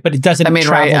 Right, but it doesn't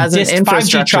travel, right, as an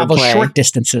infrastructure 5G travels play, short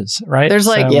distances, right? There's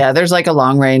there's like a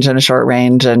long range and a short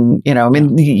range. And,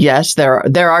 yes,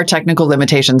 there are technical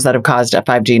limitations that have caused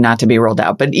 5G not to be rolled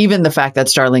out. But even the fact that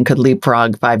Starlink could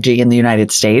leapfrog 5G in the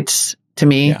United States, to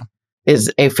me,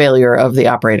 is a failure of the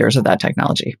operators of that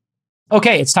technology.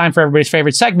 Okay, it's time for everybody's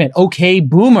favorite segment, OK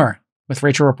Boomer, with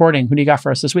Rachel reporting. Who do you got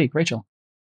for us this week, Rachel?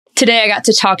 Today, I got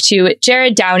to talk to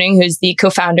Jared Downing, who's the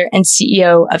co-founder and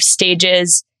CEO of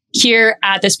Stages. Here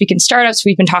at This Week in Startups,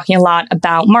 we've been talking a lot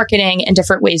about marketing and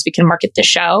different ways we can market the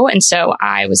show. And so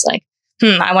I was like,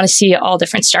 I want to see all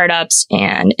different startups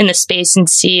and in the space and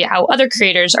see how other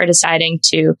creators are deciding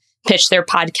to pitch their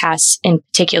podcasts in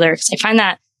particular. Because I find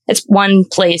that it's one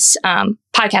place,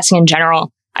 podcasting in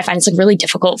general, I find it's like really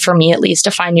difficult for me at least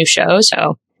to find new shows.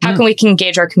 So how can we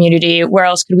engage our community? Where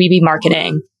else could we be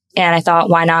marketing? And I thought,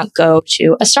 why not go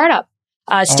to a startup?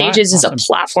 Stages is a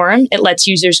platform. It lets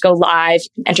users go live,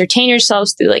 entertain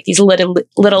yourselves through like these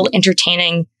little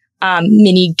entertaining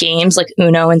mini games like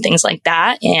Uno and things like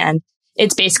that. And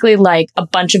it's basically like a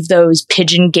bunch of those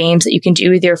pigeon games that you can do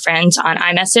with your friends on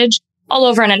iMessage all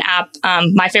over in an app.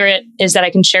 My favorite is that I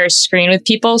can share a screen with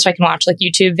people so I can watch like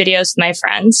YouTube videos with my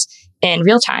friends in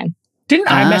real time. Didn't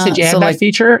iMessage add that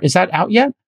feature? Is that out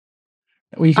yet?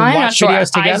 Where you can watch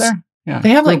videos together? Yeah. They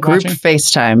have like group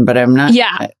FaceTime, but I'm not.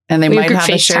 Yeah. And they might have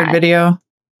a shared video.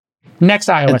 Next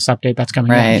iOS update that's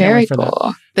coming. Right. Very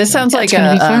cool. This sounds like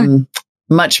a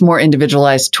much more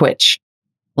individualized Twitch.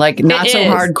 Like not so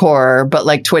hardcore, but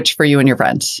like Twitch for you and your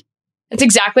friends. It's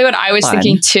exactly what I was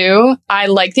thinking too. I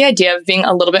like the idea of being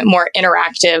a little bit more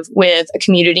interactive with a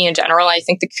community in general. I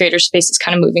think the creator space is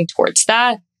kind of moving towards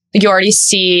that. You already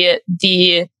see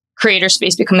the creator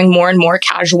space becoming more and more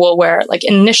casual, where like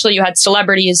initially you had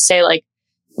celebrities, say like,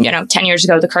 10 years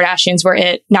ago, the Kardashians were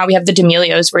it. Now we have the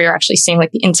D'Amelios, where you're actually seeing like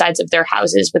the insides of their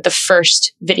houses with the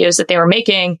first videos that they were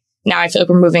making. Now I feel like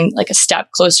we're moving like a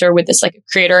step closer with this like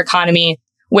creator economy,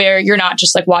 where you're not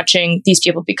just like watching these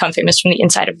people become famous from the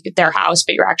inside of their house,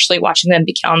 but you're actually watching them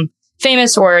become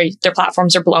famous, or their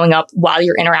platforms are blowing up while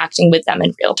you're interacting with them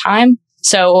in real time.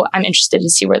 So I'm interested to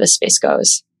see where this space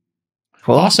goes.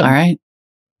 Cool. Awesome. All right.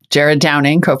 Jared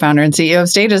Downing, co-founder and CEO of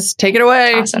Stages. Take it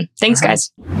away. Awesome. Thanks,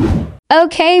 guys.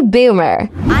 Okay, Boomer.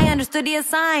 I understood the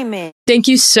assignment. Thank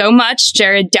you so much,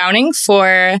 Jared Downing,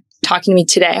 for talking to me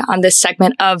today on this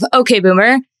segment of Okay,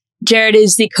 Boomer. Jared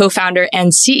is the co-founder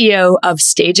and CEO of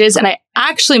Stages. And I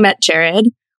actually met Jared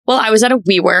while I was at a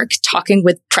WeWork talking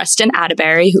with Preston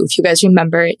Atterbury, who, if you guys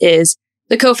remember, is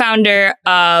the co-founder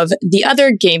of the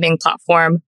other gaming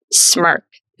platform, Smirk,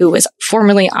 who was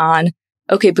formerly on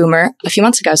Okay, Boomer a few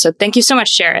months ago. So thank you so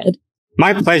much, Jared.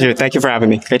 My pleasure. Thank you for having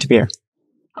me. Great to be here.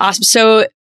 Awesome. So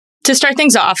to start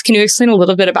things off, can you explain a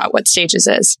little bit about what Stages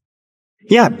is?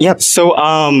 Yeah. So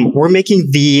we're making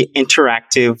the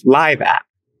interactive live app.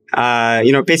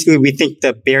 Basically we think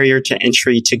the barrier to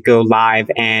entry to go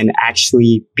live and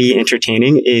actually be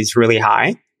entertaining is really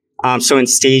high. So in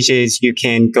Stages, you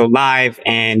can go live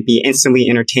and be instantly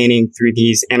entertaining through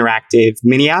these interactive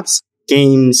mini apps,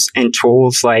 games and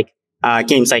tools like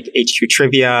games like HQ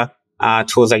Trivia,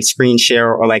 tools like Screen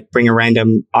Share, or like bring a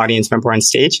random audience member on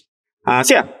stage.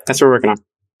 That's what we're working on.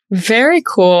 Very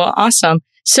cool. Awesome.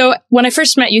 So when I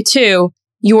first met you too,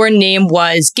 your name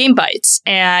was Game Bites,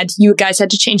 and you guys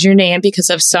had to change your name because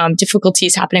of some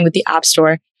difficulties happening with the App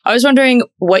Store. I was wondering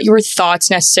what your thoughts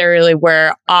necessarily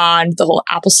were on the whole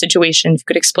Apple situation. If you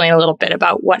could explain a little bit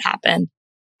about what happened.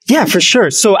 Yeah, for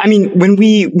sure. So, I mean, when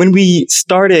we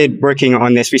started working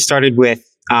on this, we started with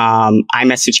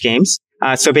iMessage games.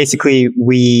 So basically,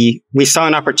 we saw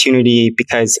an opportunity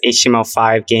because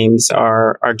HTML5 games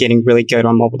are getting really good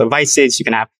on mobile devices. You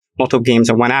can have multiple games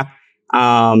on one app.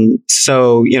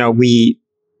 So, we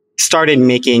started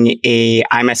making a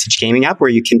iMessage gaming app where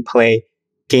you can play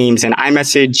games in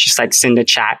iMessage, just like send a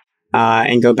chat,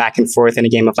 and go back and forth in a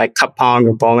game of like cup pong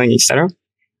or bowling, etc.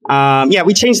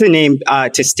 We changed the name,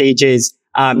 to Stages,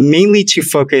 mainly to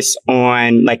focus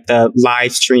on like the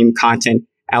live stream content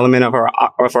element of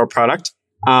our product.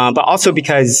 But also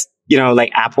because,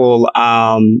 like Apple,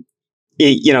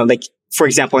 like, for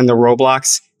example, in the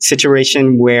Roblox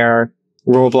situation where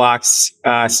Roblox,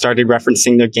 started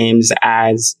referencing their games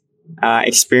as,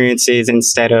 experiences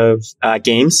instead of,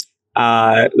 games.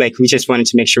 Like we just wanted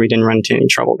to make sure we didn't run into any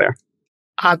trouble there.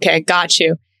 Okay, got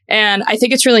you. And I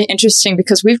think it's really interesting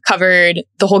because we've covered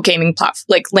the whole gaming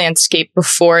landscape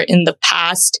before in the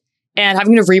past. And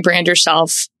having to rebrand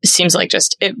yourself seems like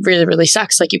it really, really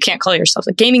sucks. Like you can't call yourself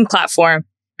a gaming platform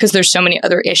because there's so many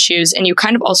other issues. And you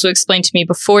kind of also explained to me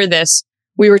before this,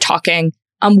 we were talking,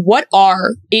 what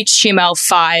are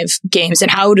HTML5 games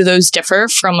and how do those differ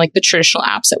from like the traditional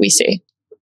apps that we see?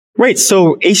 Right.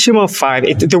 So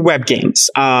HTML5, they're web games.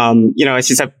 It's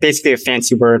just basically a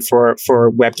fancy word for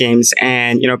web games.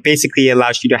 And, basically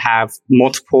allows you to have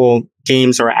multiple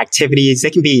games or activities. They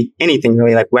can be anything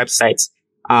really, like websites,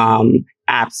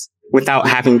 apps, without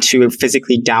having to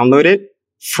physically download it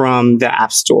from the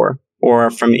App Store or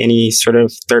from any sort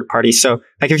of third party. So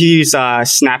like if you use,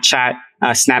 Snapchat,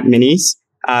 Snap Minis,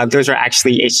 those are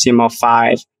actually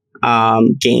HTML5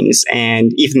 games,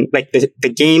 and even like the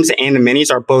games and the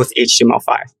minis are both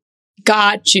HTML5.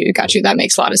 Got you. That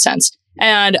makes a lot of sense.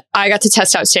 And I got to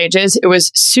test out Stages. It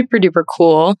was super duper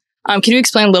cool. Can you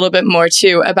explain a little bit more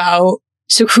too about,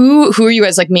 so who are you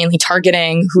guys like mainly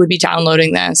targeting? Who would be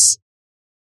downloading this?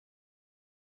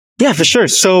 Yeah, for sure.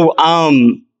 So,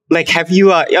 like have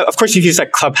you, of course you've used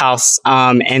like Clubhouse,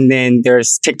 and then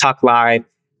there's TikTok Live,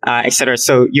 etc.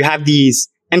 So you have these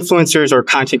influencers or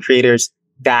content creators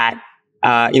that,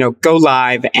 go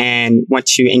live and want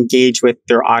to engage with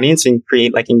their audience and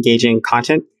create like engaging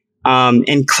content.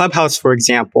 In Clubhouse, for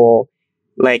example,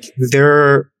 like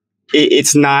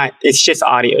it's just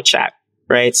audio chat,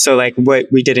 right? So like what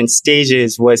we did in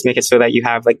Stages was make it so that you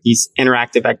have like these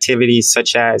interactive activities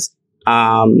such as,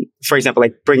 for example,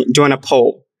 like doing a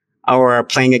poll or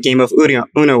playing a game of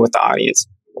Uno with the audience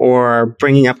or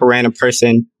bringing up a random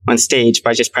person on stage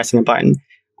by just pressing a button.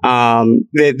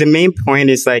 The main point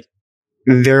is like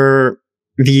there's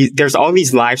all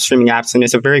these live streaming apps and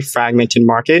it's a very fragmented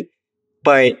market,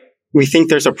 but we think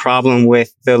there's a problem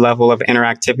with the level of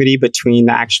interactivity between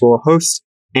the actual host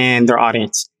and their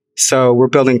audience. So we're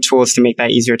building tools to make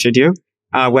that easier to do,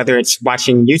 whether it's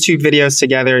watching YouTube videos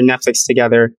together, Netflix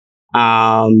together,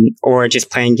 or just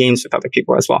playing games with other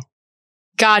people as well.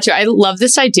 Gotcha. I love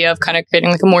this idea of kind of creating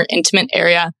like a more intimate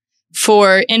area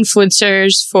for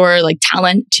influencers, for like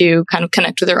talent to kind of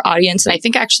connect with their audience. And I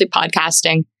think actually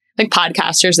podcasting, like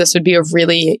podcasters, this would be a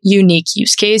really unique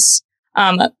use case.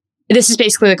 This is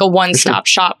basically like a one-stop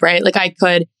shop, right? Like I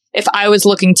could, if I was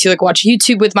looking to like watch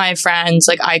YouTube with my friends,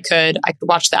 like I could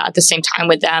watch that at the same time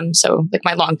with them. So like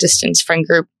my long distance friend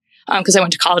group, because I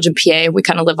went to college in PA, we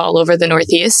kind of live all over the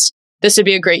Northeast. This would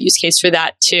be a great use case for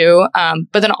that too.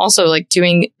 But then also like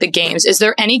doing the games. Is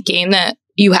there any game that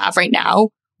you have right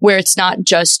now where it's not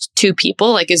just two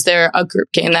people? Like, is there a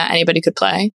group game that anybody could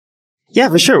play? Yeah,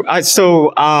 for sure.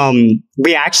 So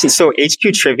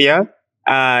HQ Trivia,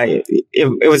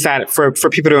 it was that for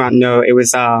people who don't know, it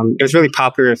was really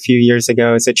popular a few years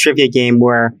ago. It's a trivia game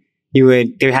where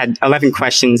they had 11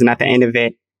 questions, and at the end of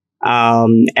it,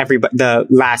 the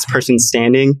last person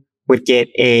standing would get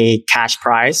a cash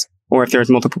prize, or if there's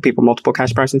multiple people, multiple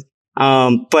cash prizes.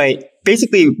 But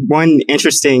basically one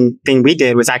interesting thing we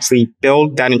did was actually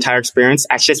build that entire experience.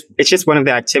 It's just one of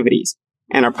the activities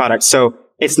in our product. So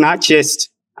it's not just,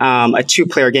 a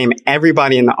 2-player game.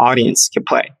 Everybody in the audience can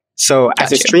play. So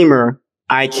as a streamer,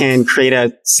 I can create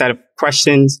a set of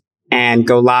questions and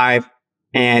go live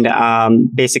and,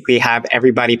 basically have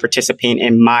everybody participate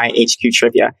in my HQ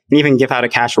Trivia and even give out a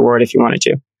cash reward if you wanted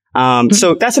to.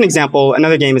 So that's an example.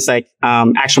 Another game is like,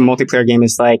 actual multiplayer game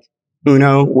is like,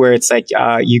 Uno, where it's like,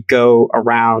 you go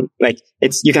around, like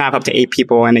you can have up to 8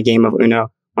 people in a game of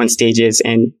Uno on stages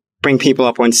and bring people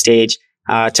up on stage,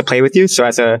 to play with you. So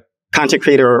as a content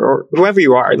creator or whoever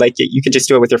you are, like you could just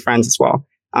do it with your friends as well.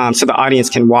 So the audience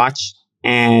can watch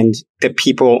and the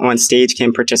people on stage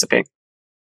can participate.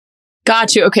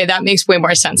 Got you. Okay, that makes way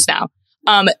more sense now.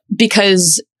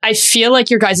 Because I feel like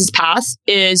your guys' path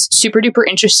is super duper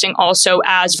interesting also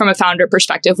as from a founder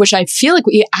perspective, which I feel like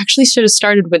we actually should have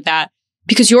started with that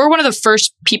because you're one of the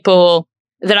first people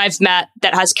that I've met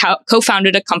that has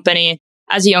co-founded a company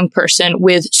as a young person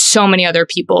with so many other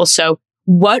people. So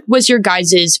what was your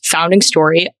guys' founding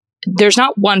story? There's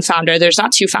not one founder. There's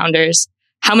not two founders.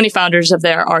 How many founders of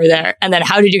there are there? And then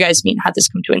how did you guys meet? How did this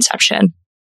come to inception?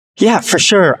 Yeah, for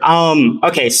sure.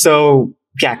 Okay. So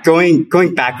yeah, going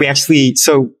back,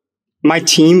 so my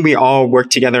team, we all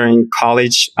worked together in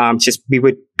college. We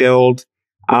would build,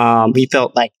 we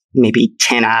built like maybe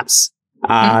 10 apps,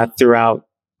 throughout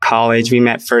college. We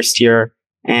met first year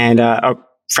and,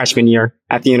 freshman year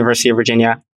at the University of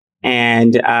Virginia.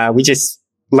 And, we just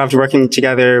loved working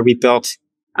together. We built,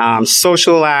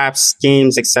 social apps,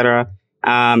 games, etc.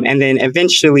 And then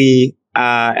eventually,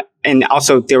 and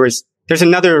also there's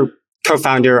another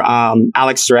co-founder,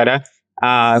 Alex Zaretta,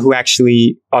 who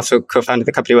actually also co-founded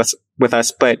the company with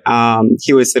us, but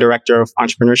he was the director of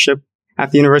entrepreneurship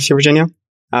at the University of Virginia.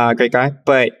 Great guy.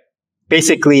 But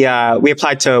basically, we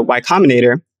applied to Y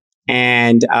Combinator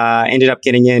and ended up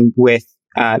getting in with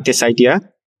this idea.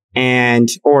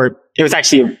 Or it was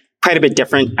actually quite a bit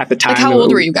different at the time. Like how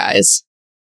old were you guys?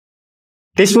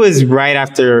 This was right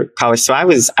after college. So I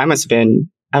was 21.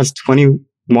 I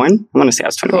want to say I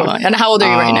was 21. Cool. And how old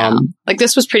are you right now? Like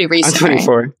this was pretty recent. I'm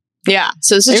 24. Right? Yeah.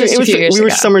 So this is just a few years ago. We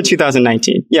were summer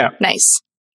 2019. Yeah. Nice.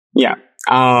 Yeah.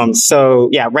 So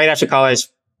yeah, right after college,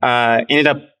 ended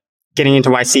up getting into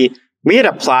YC. We had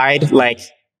applied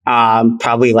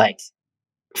probably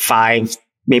 5,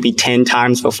 maybe 10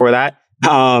 times before that.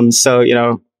 So,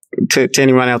 to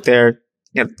anyone out there,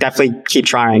 definitely keep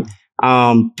trying.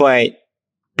 But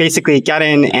basically got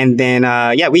in and then,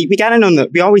 we got in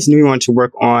we always knew we wanted to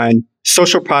work on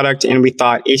social product and we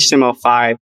thought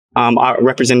HTML5,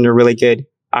 represented a really good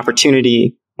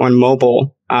opportunity on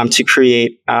mobile, to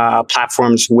create,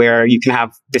 platforms where you can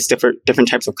have this different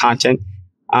types of content,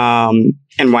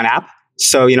 in one app.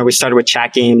 So, we started with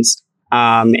chat games,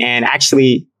 and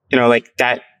actually,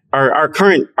 that our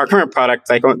current product,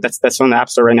 that's on the App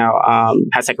Store right now,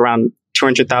 has around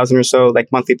 200,000 or so,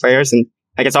 monthly players. And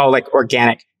it's all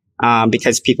organic,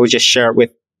 because people just share it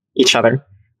with each other.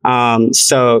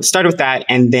 So started with that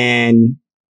and then,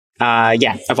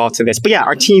 evolved to this. But yeah,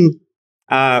 our team,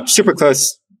 super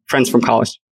close friends from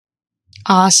college.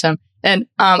 Awesome. And,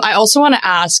 I also want to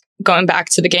ask, going back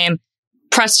to the game,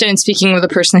 Preston, speaking with the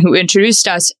person who introduced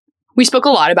us, we spoke a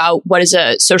lot about what is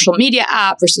a social media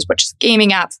app versus what is a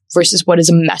gaming app versus what is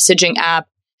a messaging app.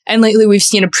 And lately we've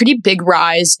seen a pretty big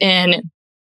rise in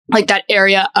that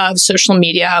area of social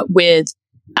media with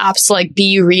apps like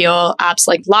Be Real, apps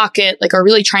like Locket, are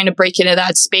really trying to break into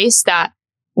that space that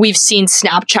we've seen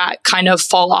Snapchat kind of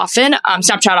fall off in.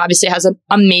 Snapchat obviously has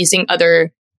amazing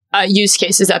other use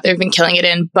cases that they've been killing it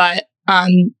in, but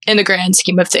in the grand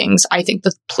scheme of things, I think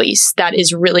the place that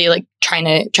is really trying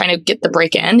to get the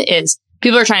break in is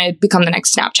people are trying to become the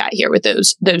next Snapchat here with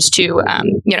those two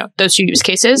use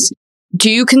cases. Do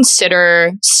you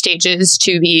consider Stages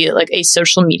to be a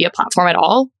social media platform at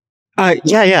all?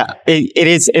 Yeah. It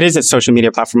is a social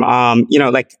media platform.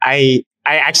 I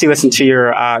actually listened to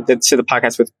the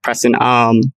podcast with Preston.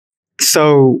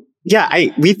 So yeah,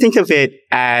 we think of it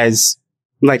as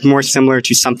more similar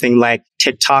to something like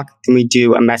TikTok than we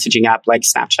do a messaging app like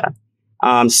Snapchat.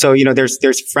 So,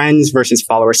 there's friends versus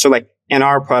followers. So in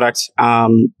our product,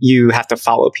 you have to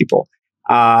follow people.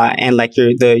 And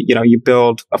you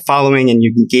build a following and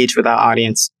you engage with that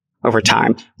audience over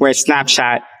time. Whereas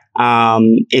Snapchat,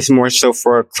 is more so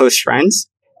for close friends.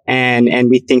 And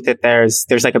we think that there's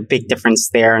a big difference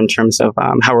there in terms of,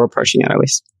 how we're approaching it, at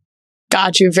least.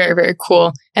 Got you. Very, very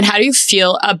cool. And how do you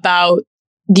feel about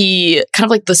the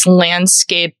kind of this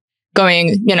landscape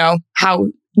going, how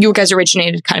you guys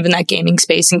originated kind of in that gaming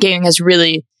space and gaming has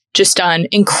really just done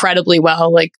incredibly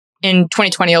well. In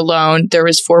 2020 alone, there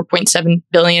was $4.7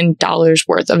 billion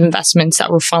worth of investments that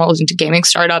were funneled into gaming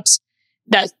startups.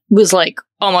 That was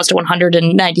almost a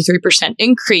 193%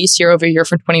 increase year over year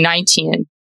from 2019.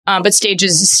 But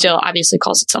Stages still obviously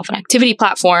calls itself an activity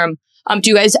platform. Do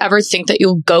you guys ever think that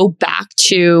you'll go back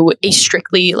to a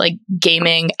strictly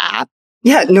gaming app?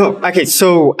 Yeah, no. Okay.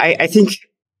 So I think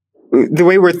the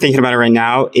way we're thinking about it right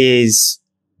now is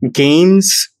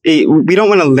games. We don't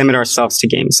want to limit ourselves to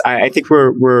games. I think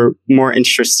we're more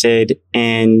interested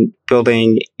in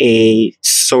building a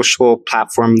social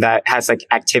platform that has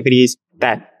activities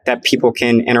that people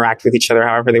can interact with each other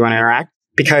however they want to interact.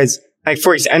 Because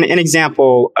for example, an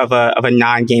example of a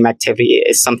non-game activity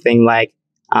is something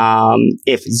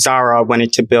if Zara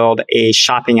wanted to build a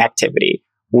shopping activity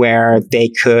where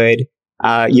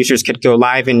users could go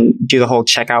live and do the whole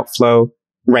checkout flow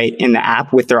right in the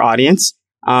app with their audience.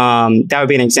 That would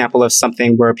be an example of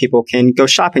something where people can go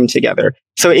shopping together.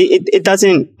 So it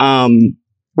doesn't,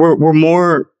 we're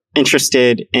more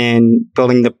interested in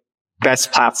building the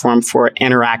best platform for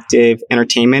interactive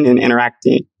entertainment and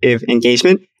interactive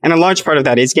engagement. And a large part of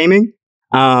that is gaming.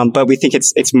 But we think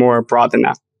it's more broad than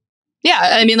that. Yeah.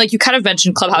 I mean, like you kind of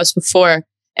mentioned Clubhouse before.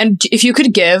 And if you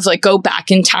could go back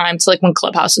in time to like when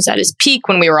Clubhouse was at its peak,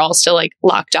 when we were all still like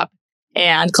locked up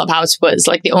and Clubhouse was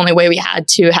like the only way we had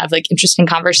to have like interesting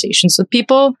conversations with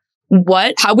people.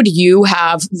 How would you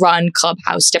have run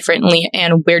Clubhouse differently,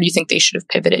 and where do you think they should have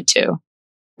pivoted to?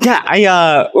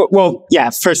 Yeah,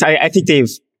 first, I think they've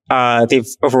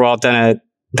overall done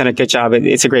a good job.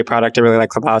 It's a great product. I really like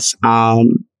Clubhouse.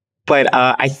 But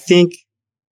I think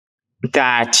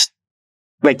that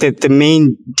like the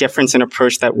main difference in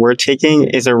approach that we're taking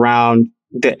is around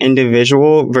the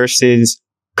individual versus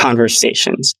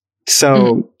conversations.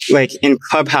 So like in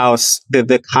Clubhouse,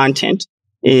 the content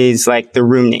is like the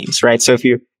room names, right? So if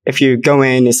you go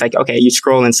in, it's like, okay, you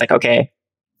scroll and it's like, okay,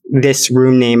 this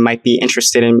room name might be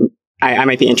interested in, I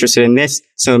might be interested in this.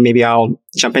 So maybe I'll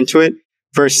jump into it,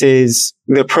 versus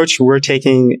the approach we're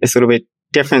taking is a little bit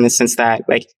different in the sense that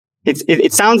like,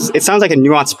 it sounds like a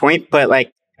nuanced point, but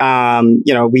like,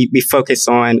 we focus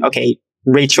on, okay,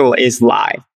 Rachel is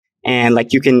live, and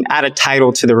like you can add a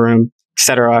title to the room,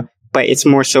 etc. But it's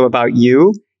more so about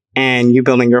you and you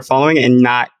building your following, and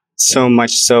not so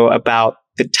much so about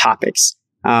the topics.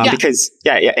 Because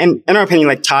in our opinion,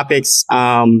 like topics,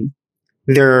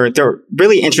 they're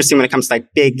really interesting when it comes to like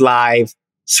big live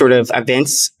sort of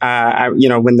events.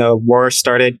 When the war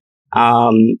started,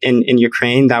 in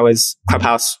Ukraine,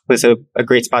 Clubhouse was a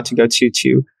great spot to go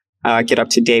to get up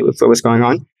to date with what was going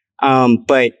on.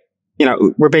 But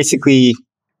we're basically,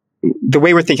 the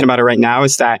way we're thinking about it right now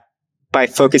is that by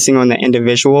focusing on the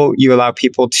individual, you allow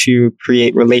people to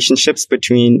create relationships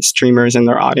between streamers and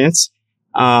their audience.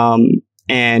 And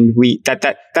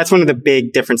that's one of the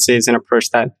big differences in approach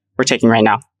that we're taking right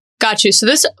now. Got you. So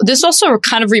this also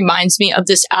kind of reminds me of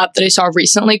this app that I saw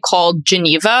recently called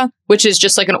Geneva, which is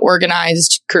just like an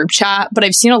organized group chat. But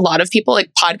I've seen a lot of people, like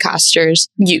podcasters,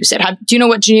 use it. Do you know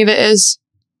what Geneva is?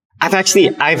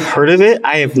 I've heard of it.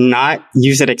 I have not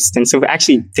used it extensively. I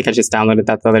actually think I just downloaded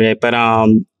that the other day, but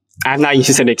I've not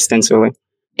used it extensively.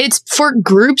 It's for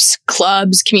groups,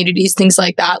 clubs, communities, things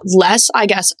like that. Less, I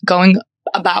guess, going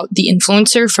about the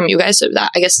influencer from you guys. So that,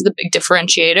 I guess, is the big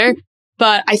differentiator.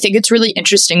 But I think it's really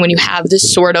interesting when you have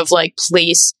this sort of like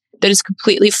place that is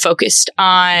completely focused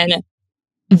on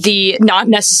not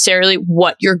necessarily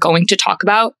what you're going to talk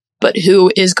about, but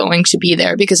who is going to be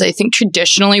there. Because I think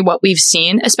traditionally what we've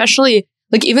seen, especially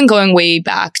like even going way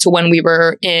back to when we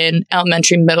were in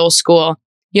elementary, middle school,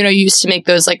 you used to make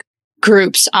those like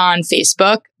groups on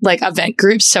Facebook, like event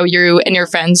groups. So you and your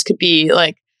friends could be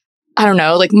like, I don't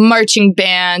know, like marching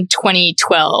band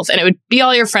 2012. And it would be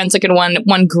all your friends like in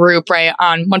one group, right,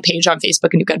 on one page on Facebook,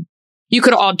 and you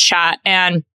could all chat.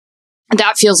 And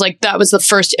that feels like that was the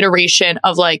first iteration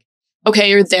of like, okay,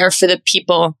 you're there for the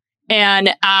people.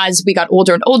 And as we got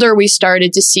older and older, we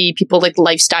started to see people like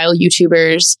lifestyle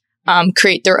YouTubers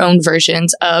create their own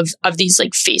versions of these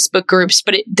like Facebook groups.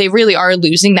 But they really are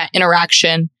losing that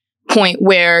interaction point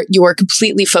where you are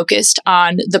completely focused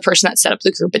on the person that set up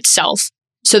the group itself.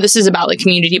 So this is about like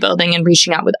community building and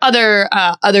reaching out with other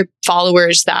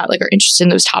followers that like are interested in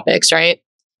those topics, right?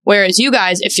 Whereas you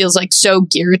guys, it feels like so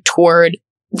geared toward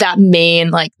that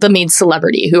the main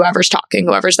celebrity, whoever's talking,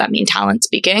 whoever's that main talent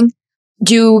speaking.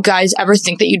 Do you guys ever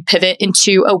think that you'd pivot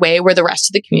into a way where the rest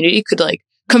of the community could like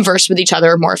converse with each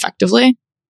other more effectively?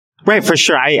 Right, for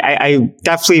sure. I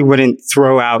definitely wouldn't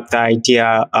throw out the idea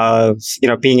of,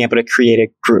 being able to create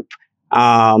a group.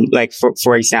 Like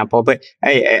for example, but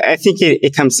I think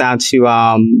it comes down to,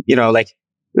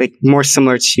 like more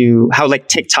similar to how like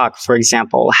TikTok, for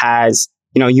example, has,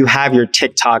 you have your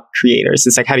TikTok creators.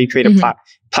 It's like, how do you create a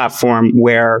platform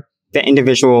where the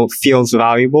individual feels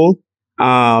valuable,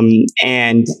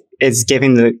 and is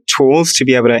given the tools to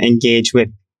be able to engage with,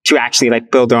 to actually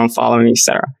like build their own following, et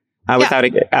cetera, without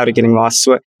it getting lost.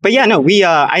 So, but yeah, no,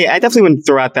 I definitely wouldn't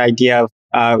throw out the idea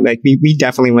of, we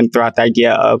definitely wouldn't throw out the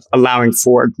idea of allowing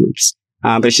for groups.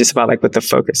 But it's just about like what the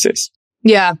focus is.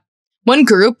 Yeah. One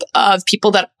group of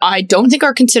people that I don't think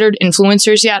are considered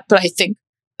influencers yet, but I think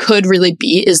could really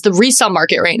be, is the resale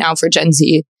market right now for Gen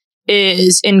Z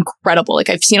is incredible. Like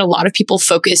I've seen a lot of people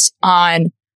focus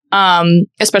on,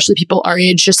 especially people our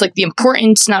age, just like the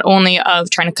importance not only of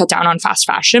trying to cut down on fast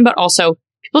fashion, but also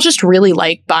people just really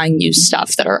like buying used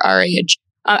stuff that are our age.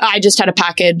 I just had a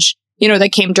package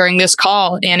that came during this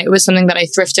call. And it was something that I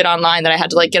thrifted online that I had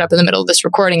to like get up in the middle of this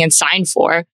recording and sign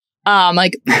for.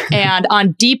 And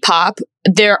on Depop,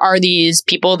 there are these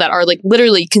people that are like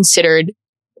literally considered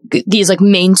these like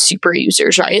main super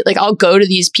users, right? Like I'll go to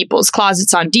these people's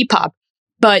closets on Depop,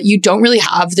 but you don't really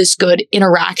have this good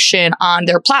interaction on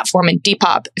their platform. And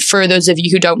Depop, for those of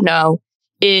you who don't know,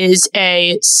 is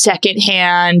a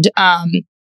secondhand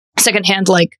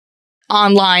like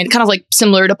online, kind of like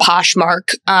similar to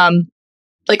Poshmark,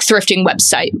 like thrifting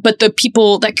website. But the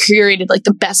people that curated like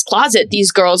the best closet,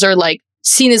 these girls are like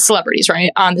seen as celebrities,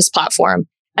 right, on this platform.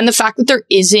 And the fact that there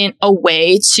isn't a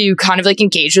way to kind of like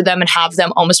engage with them and have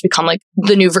them almost become like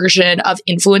the new version of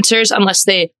influencers unless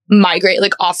they migrate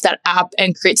like off that app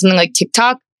and create something like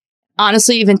TikTok.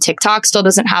 Honestly, even TikTok still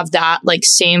doesn't have that like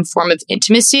same form of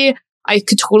intimacy. I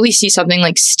could totally see something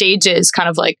like Stages kind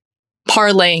of like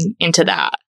parlaying into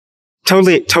that.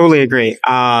 Totally agree.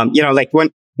 Like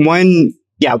one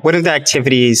of the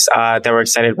activities that we're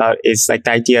excited about is like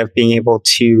the idea of being able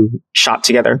to shop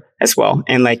together as well.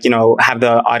 And like, have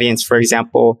the audience, for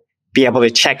example, be able to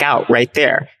check out right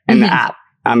there in the app.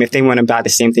 If they want to buy the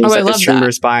same things that the streamer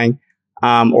is buying,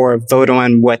 or vote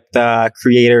on what the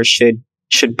creator should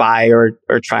buy or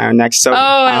try on next. So,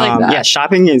 I like that. Yeah,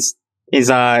 shopping is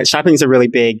a really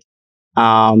big,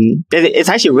 it's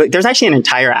actually, there's actually an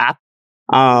entire app.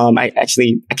 I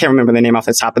can't remember the name off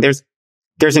the top, but there's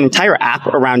an entire app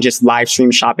around just live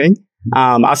stream shopping.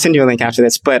 I'll send you a link after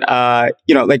this, but,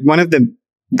 like one of the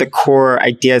core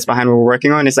ideas behind what we're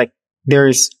working on is like,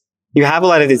 you have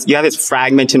this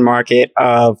fragmented market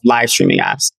of live streaming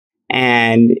apps,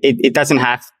 and it doesn't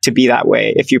have to be that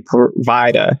way if you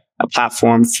provide a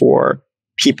platform for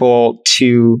people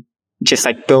to just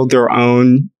like build their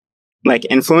own like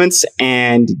influence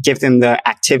and give them the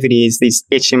activities, these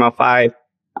HTML5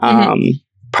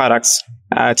 products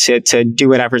to do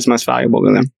whatever's most valuable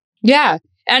to them. Yeah.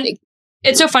 And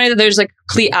it's so funny that there's like a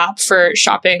complete app for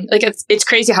shopping. Like it's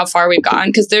crazy how far we've gone,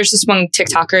 because there's this one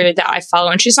TikToker that I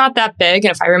follow and she's not that big.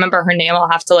 And if I remember her name,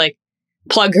 I'll have to like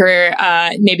plug her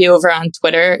maybe over on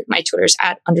Twitter. My Twitter's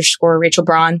 @_Rachel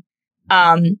Braun.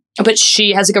 But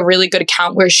she has like a really good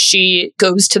account where she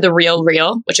goes to the Real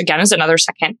Real, which again is another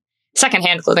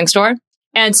secondhand clothing store,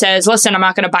 and says, listen, I'm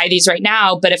not going to buy these right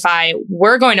now, but if I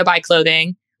were going to buy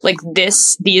clothing, like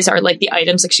these are like the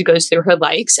items, like she goes through her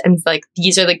likes, and like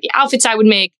these are like the outfits I would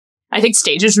make. I think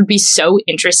Stages would be so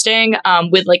interesting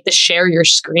with like the share your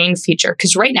screen feature,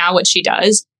 because right now what she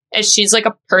does is she's like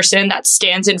a person that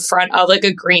stands in front of like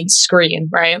a green screen,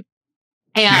 right?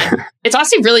 And it's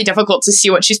honestly really difficult to see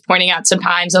what she's pointing at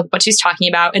sometimes, of what she's talking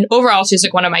about. And overall, she's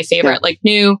like one of my favorite like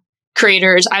new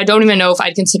creators. I don't even know if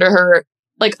I'd consider her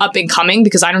like up and coming,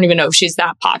 because I don't even know if she's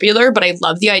that popular, but I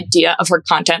love the idea of her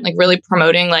content, like really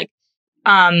promoting like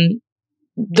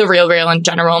the Real Real in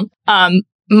general.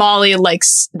 Molly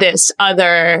likes this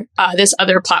other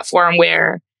platform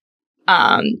where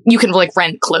you can like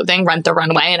rent clothing, Rent the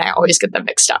Runway, and I always get them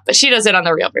mixed up, but she does it on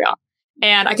the Real Real.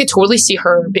 And I could totally see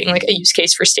her being like a use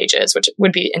case for Stages, which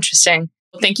would be interesting.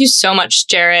 Thank you so much,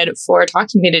 Jared, for talking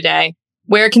to me today.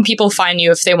 Where can people find you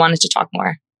if they wanted to talk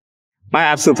more? My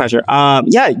absolute pleasure.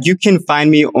 You can find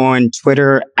me on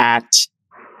Twitter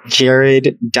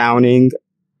 @JaredDowning_,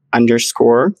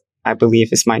 I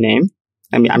believe is my name.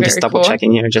 I mean, I'm just double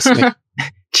checking here. Just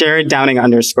Jared Downing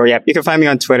 _ Yep. You can find me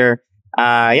on Twitter.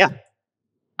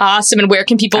 Awesome. And where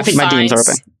can people find? My DMs are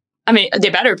open. I mean, they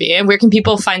better be. And where can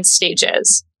people find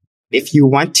Stages? If you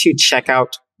want to check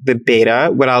out the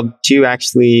beta, what I'll do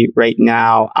actually right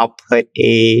now, I'll put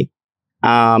a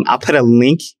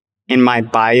link in my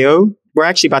bio. We're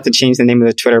actually about to change the name of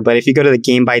the Twitter, but if you go to the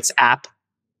Game Bytes app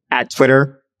at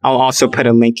Twitter, I'll also put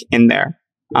a link in there.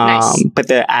 Nice. But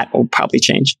the @ will probably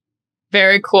change.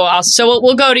 Very cool. So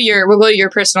we'll go to your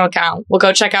personal account. We'll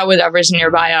go check out whatever's in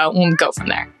your bio, and we'll go from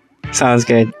there. Sounds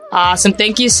good. Awesome.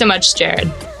 Thank you so much,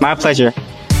 Jared. My pleasure.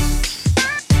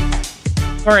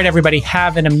 All right, everybody.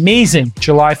 Have an amazing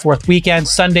July 4th weekend.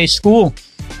 Sunday school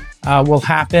will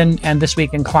happen, and This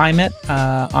Week in Climate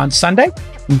on Sunday.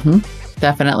 Mm-hmm.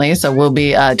 Definitely. So we'll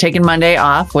be taking Monday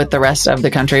off with the rest of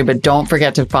the country, but don't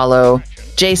forget to follow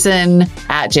Jason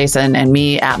 @Jason and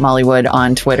me @Mollywood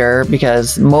on Twitter,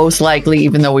 because most likely,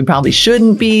 even though we probably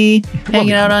shouldn't be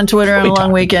hanging out on Twitter on a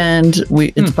long weekend,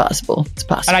 it's possible. It's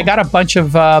possible. And I got a bunch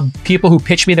of people who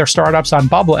pitched me their startups on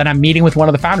Bubble, and I'm meeting with one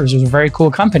of the founders. It was a very cool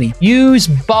company. Use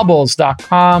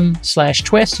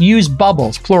bubbles.com/twist. Use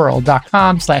bubbles,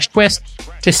 plural.com/twist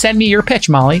to send me your pitch,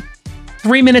 Molly.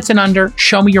 3 minutes and under,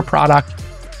 show me your product.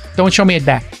 Don't show me a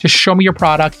deck. Just show me your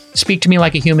product. Speak to me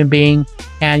like a human being.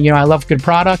 And, I love good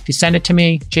product. You send it to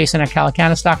me,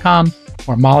 jason@calacanis.com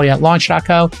or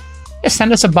molly@launch.co. just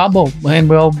send us a bubble and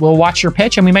we'll watch your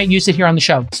pitch and we might use it here on the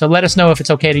show. So let us know if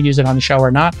it's okay to use it on the show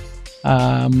or not.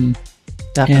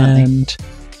 Definitely. And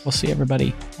we'll see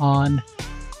everybody on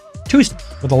Tuesday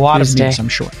with a lot of news, I'm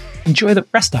sure. Enjoy the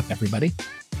rest up, everybody.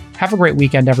 Have a great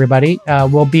weekend, everybody.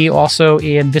 We'll be also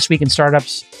in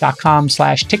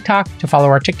thisweekinstartups.com/TikTok to follow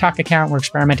our TikTok account. We're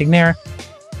experimenting there.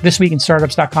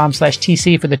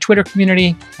 thisweekinstartups.com/TC for the Twitter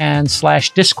community and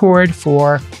 /Discord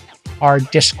for our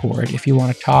Discord if you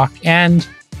want to talk. And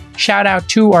shout out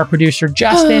to our producer,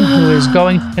 Justin, who is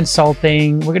going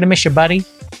consulting. We're going to miss you, buddy.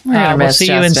 We'll see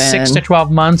you in 6 to 12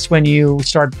 months when you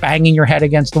start banging your head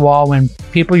against the wall, when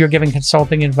people you're giving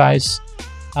consulting advice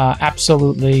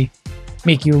absolutely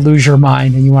make you lose your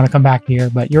mind and you want to come back here.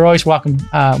 But you're always welcome.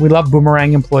 We love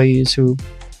Boomerang employees who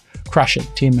crush it,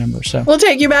 team members. So we'll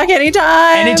take you back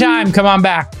anytime. Anytime. Come on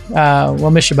back.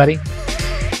 We'll miss you, buddy.